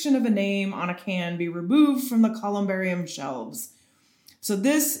the fiction of a name on a can be removed from the columbarium shelves. So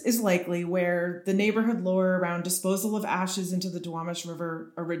this is likely where the neighborhood lore around disposal of ashes into the Duwamish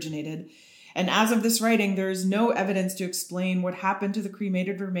River originated. And as of this writing, there is no evidence to explain what happened to the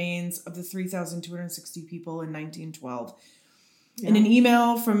cremated remains of the 3,260 people in 1912. Yeah. In an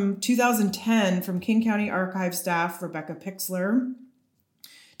email from 2010 from King County Archive staff Rebecca Pixler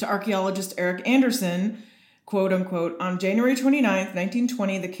to archaeologist Eric Anderson, quote unquote, on January 29th,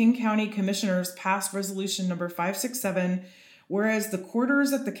 1920, the King County Commissioners passed resolution number 567, whereas the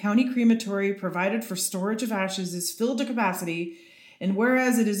quarters at the county crematory provided for storage of ashes is filled to capacity, and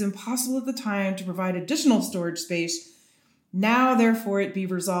whereas it is impossible at the time to provide additional storage space, now therefore it be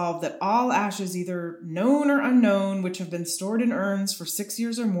resolved that all ashes, either known or unknown, which have been stored in urns for 6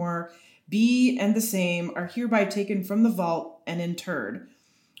 years or more, be and the same, are hereby taken from the vault and interred.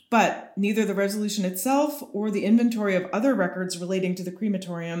 But neither the resolution itself or the inventory of other records relating to the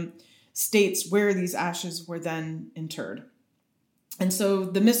crematorium states where these ashes were then interred. And so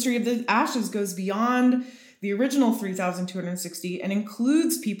the mystery of the ashes goes beyond the original 3,260 and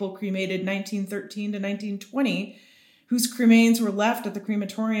includes people cremated 1913 to 1920 whose cremains were left at the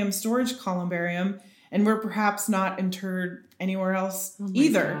crematorium storage columbarium and were perhaps not interred anywhere else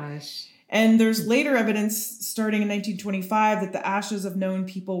either. Gosh. And there's later evidence starting in 1925 that the ashes of known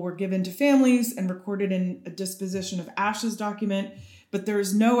people were given to families and recorded in a disposition of ashes document, but there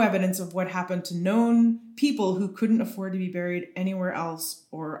is no evidence of what happened to known people who couldn't afford to be buried anywhere else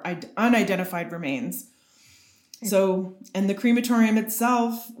or unidentified remains. So, and the crematorium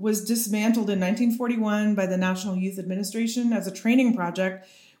itself was dismantled in 1941 by the National Youth Administration as a training project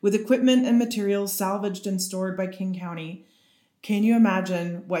with equipment and materials salvaged and stored by King County. Can you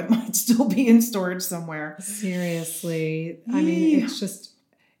imagine what might still be in storage somewhere? Seriously. I mean,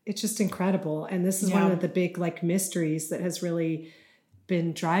 it's just incredible. And this is one of the big mysteries that has really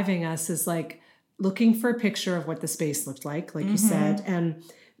been driving us, is looking for a picture of what the space looked like you said, and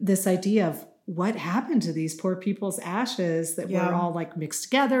this idea of what happened to these poor people's ashes that were all mixed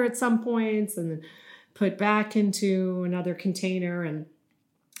together at some points and then put back into another container,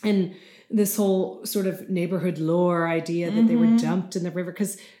 and this whole sort of neighborhood lore idea that they were dumped in the river,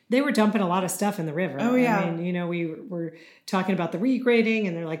 because they were dumping a lot of stuff in the river. Oh, yeah. I mean, we were talking about the regrading,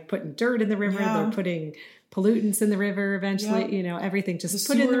 and they're putting dirt in the river. Yeah. They're putting pollutants in the river eventually. Yeah. Everything just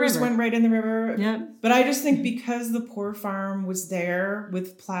put in the river. Went right in the river. Yeah. But I just think because the poor farm was there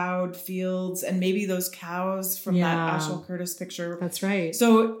with plowed fields and maybe those cows from that Ashel Curtis picture. That's right.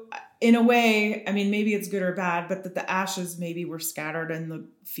 So in a way, I mean, maybe it's good or bad, but that the ashes maybe were scattered in the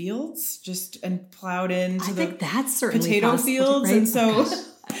fields and plowed into the that's certainly potato fields. Right? And so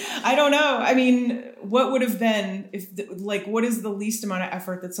I don't know. I mean, what would have been what is the least amount of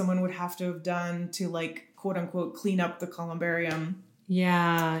effort that someone would have to have done to quote unquote clean up the columbarium?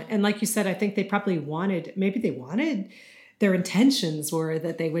 Yeah. And like you said, I think they probably their intentions were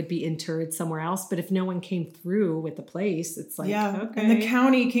that they would be interred somewhere else. But if no one came through with the place, it's okay. And the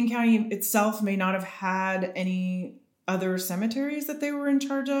King County itself may not have had any other cemeteries that they were in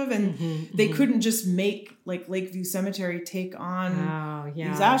charge of. And they couldn't just make Lakeview Cemetery take on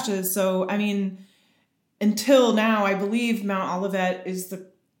these ashes. So, I mean, until now, I believe Mount Olivet is the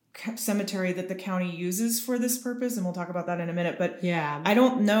cemetery that the county uses for this purpose. And we'll talk about that in a minute. But I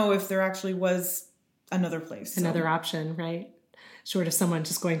don't know if there actually was another place. Another option, right? Short of someone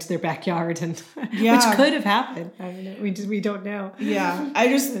just going to their backyard and which could have happened. I mean, we don't know. Yeah.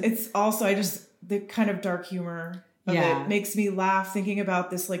 The kind of dark humor of it makes me laugh thinking about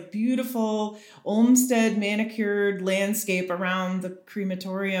this beautiful Olmsted manicured landscape around the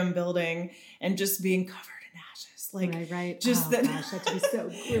crematorium building and just being covered in ashes. Right. Just that'd be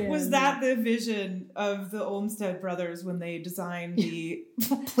so grim. Was that the vision of the Olmsted brothers when they designed the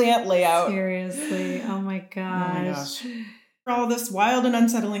plant layout? Seriously. Oh my gosh. For all this wild and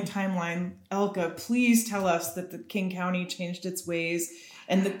unsettling timeline, Elka, please tell us that the King County changed its ways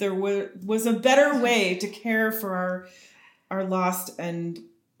and that there was a better way to care for our lost and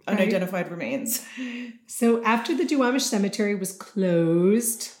unidentified remains. So after the Duwamish Cemetery was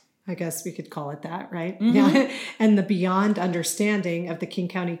closed, I guess we could call it that, right? Yeah. And the beyond understanding of the King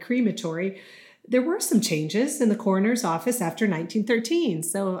County Crematory, there were some changes in the coroner's office after 1913.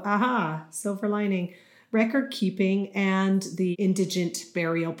 So, silver lining. Record keeping and the indigent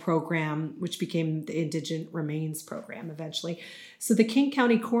burial program, which became the indigent remains program eventually. So the King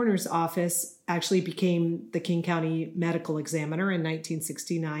County Coroner's Office actually became the King County Medical Examiner in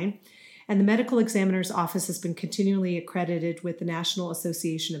 1969. And the Medical Examiner's Office has been continually accredited with the National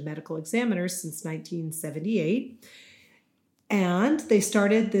Association of Medical Examiners since 1978. And they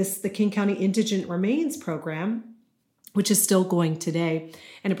started the King County Indigent Remains Program, which is still going today.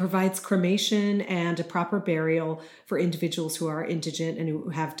 And it provides cremation and a proper burial for individuals who are indigent and who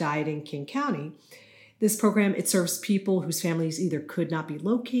have died in King County. This program, it serves people whose families either could not be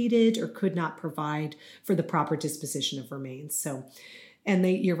located or could not provide for the proper disposition of remains. So, and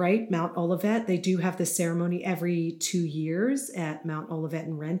you're right, Mount Olivet, they do have this ceremony every 2 years at Mount Olivet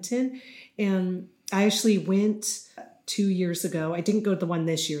in Renton. And I actually went 2 years ago. I didn't go to the one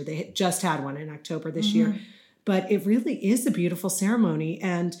this year. They just had one in October this year. But it really is a beautiful ceremony.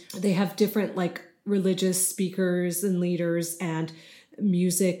 And they have different like religious speakers and leaders and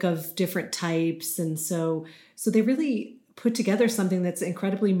music of different types. And so they really put together something that's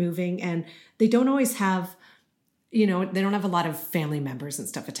incredibly moving. And they don't always have, they don't have a lot of family members and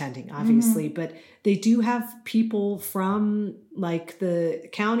stuff attending, obviously, but they do have people from like the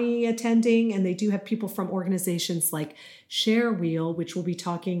county attending, and they do have people from organizations like Share Wheel, which we'll be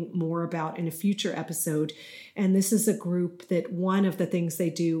talking more about in a future episode. And this is a group that one of the things they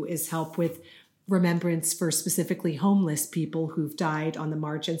do is help with remembrance for specifically homeless people who've died on the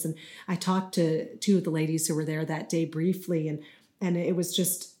margins. And I talked to two of the ladies who were there that day briefly, and it was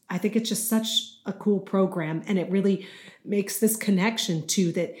just, I think it's just such a cool program. And it really makes this connection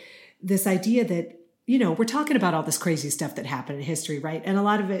to this idea that, we're talking about all this crazy stuff that happened in history, right? And a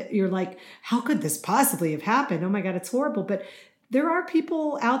lot of it, you're like, how could this possibly have happened? Oh my God, it's horrible. But there are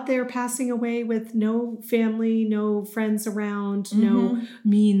people out there passing away with no family, no friends around, no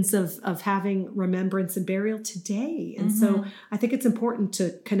means of having remembrance and burial today. And so I think it's important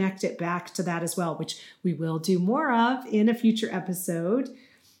to connect it back to that as well, which we will do more of in a future episode.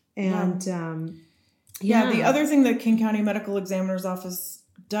 And the other thing that King County Medical Examiner's Office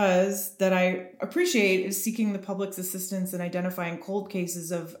does that I appreciate is seeking the public's assistance in identifying cold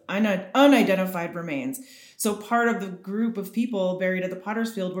cases of unidentified remains. So part of the group of people buried at the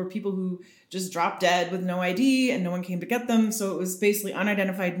Potter's Field were people who just dropped dead with no ID and no one came to get them. So it was basically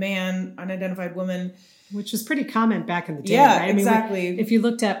unidentified man, unidentified woman. Which was pretty common back in the day, yeah, right? Exactly. If you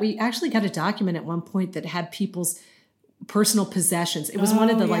looked at, we actually got a document at one point that had people's personal possessions. It was one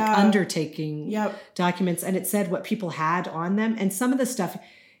of the like undertaking documents, and it said what people had on them. And some of the stuff,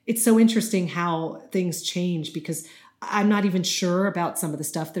 it's so interesting how things change, because I'm not even sure about some of the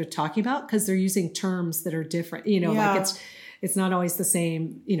stuff they're talking about because they're using terms that are different. Like it's not always the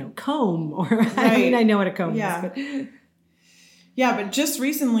same, comb or right. I know what a comb is. But. Yeah, but just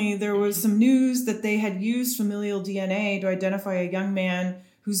recently there was some news that they had used familial DNA to identify a young man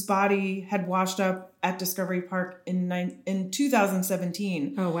whose body had washed up at Discovery Park in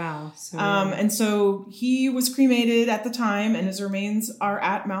 2017. Oh, wow. And so he was cremated at the time, and his remains are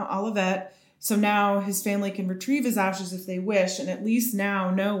at Mount Olivet. So now his family can retrieve his ashes if they wish, and at least now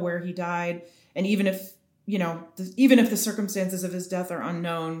know where he died. And even if the circumstances of his death are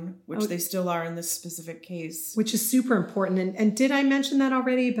unknown, which they still are in this specific case. Which is super important. And did I mention that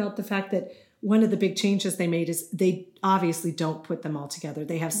already about the fact that one of the big changes they made is they obviously don't put them all together.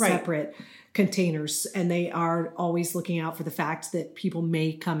 They have separate containers, and they are always looking out for the fact that people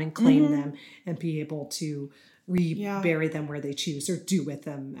may come and claim them and be able to bury them where they choose or do with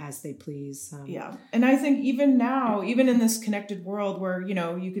them as they please. And I think even now, even in this connected world where,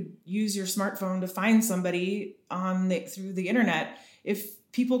 you could use your smartphone to find somebody through the internet,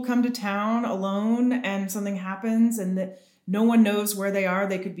 if people come to town alone and something happens and that no one knows where they are,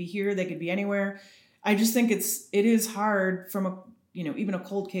 they could be here, they could be anywhere. I just think it is hard from even a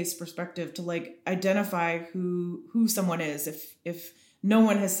cold case perspective to like identify who someone is if no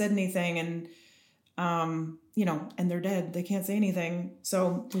one has said anything and they're dead, they can't say anything.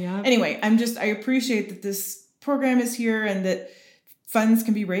 So anyway, I appreciate that this program is here and that funds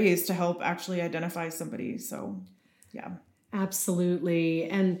can be raised to help actually identify somebody. So yeah, absolutely.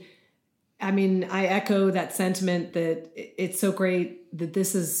 And I mean, I echo that sentiment that it's so great that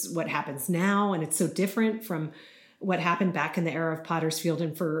this is what happens now, and it's so different from what happened back in the era of Potter's Field,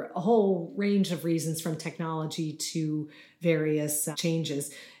 and for a whole range of reasons, from technology to various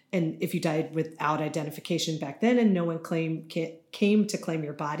changes. And if you died without identification back then and no one came to claim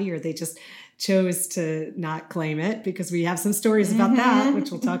your body, or they just chose to not claim it, because we have some stories about that,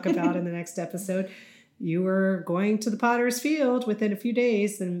 which we'll talk about in the next episode, you were going to the Potter's Field within a few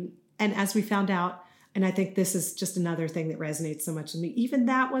days. And as we found out, and I think this is just another thing that resonates so much with me, even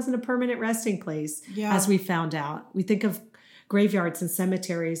that wasn't a permanent resting place, as we found out. We think of graveyards and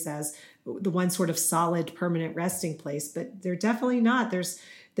cemeteries as the one sort of solid permanent resting place, but they're definitely not.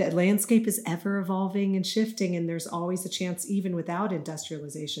 The landscape is ever evolving and shifting, and there's always a chance, even without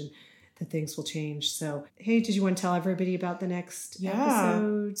industrialization, that things will change. So, hey, did you want to tell everybody about the next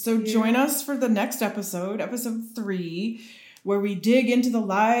episode? So join us for the next episode 3. where we dig into the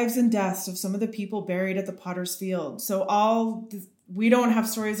lives and deaths of some of the people buried at the Potter's Field. So we don't have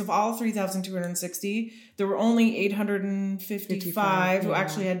stories of all 3,260. There were only 855 who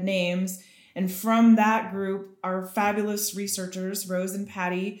actually had names. And from that group, our fabulous researchers, Rose and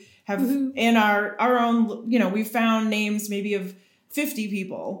Patty, have in our own, we found names maybe of 50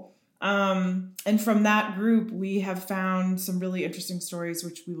 people. And from that group, we have found some really interesting stories,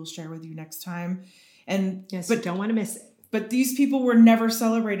 which we will share with you next time. But you don't want to miss it. But these people were never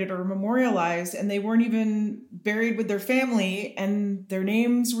celebrated or memorialized, and they weren't even buried with their family, and their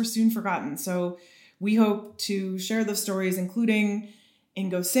names were soon forgotten. So we hope to share those stories, including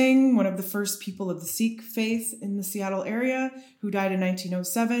Ingo Singh, one of the first people of the Sikh faith in the Seattle area, who died in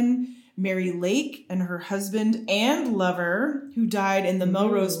 1907. Mary Lake and her husband and lover, who died in the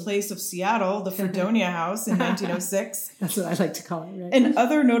Melrose Place of Seattle, the Fredonia House, in 1906. That's what I like to call it, right? And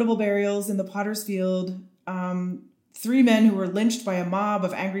other notable burials in the Potter's Field. 3 men who were lynched by a mob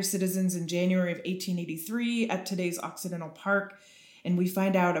of angry citizens in January of 1883 at today's Occidental Park. And we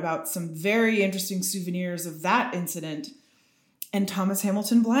find out about some very interesting souvenirs of that incident. And Thomas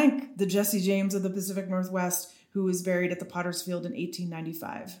Hamilton Blank, the Jesse James of the Pacific Northwest, who was buried at the Potter's Field in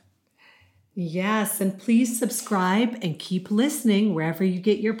 1895. Yes, and please subscribe and keep listening wherever you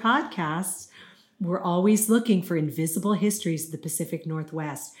get your podcasts. We're always looking for invisible histories of the Pacific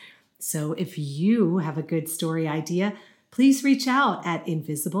Northwest. So if you have a good story idea, please reach out at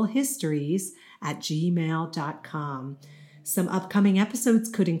invisiblehistories@gmail.com. Some upcoming episodes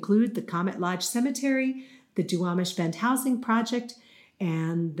could include the Comet Lodge Cemetery, the Duwamish Bend Housing Project,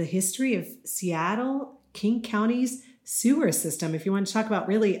 and the history of Seattle, King County's sewer system, if you want to talk about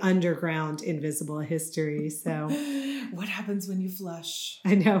really underground invisible history. So what happens when you flush?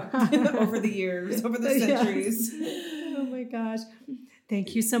 I know. Over the years, over the centuries. Yes. Oh my gosh.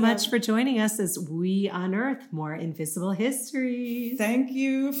 Thank you so much for joining us as we unearth more invisible histories. Thank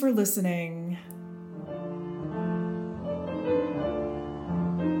you for listening.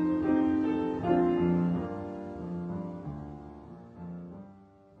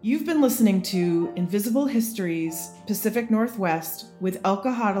 You've been listening to Invisible Histories, Pacific Northwest with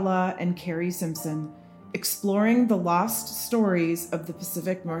Elka Hadala and Carrie Simpson, exploring the lost stories of the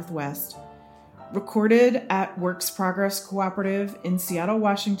Pacific Northwest. Recorded at Works Progress Cooperative in Seattle,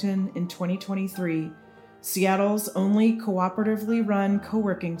 Washington in 2023, Seattle's only cooperatively run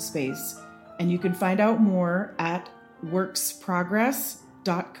co-working space, and you can find out more at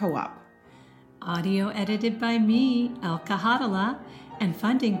worksprogress.coop. Audio edited by me, Elka Hadala, and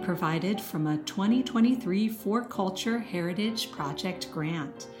funding provided from a 2023 For Culture Heritage Project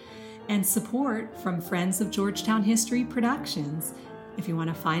grant, and support from Friends of Georgetown History Productions. If you want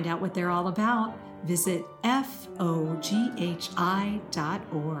to find out what they're all about, visit foghi.org.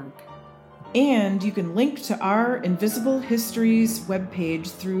 And you can link to our Invisible Histories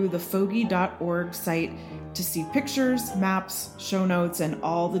webpage through the foghi.org site to see pictures, maps, show notes, and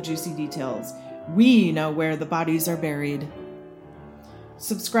all the juicy details. We know where the bodies are buried.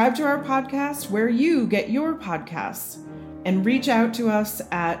 Subscribe to our podcast where you get your podcasts, and reach out to us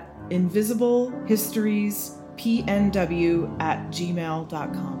at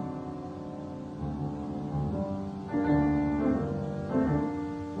invisiblehistoriespnw@gmail.com.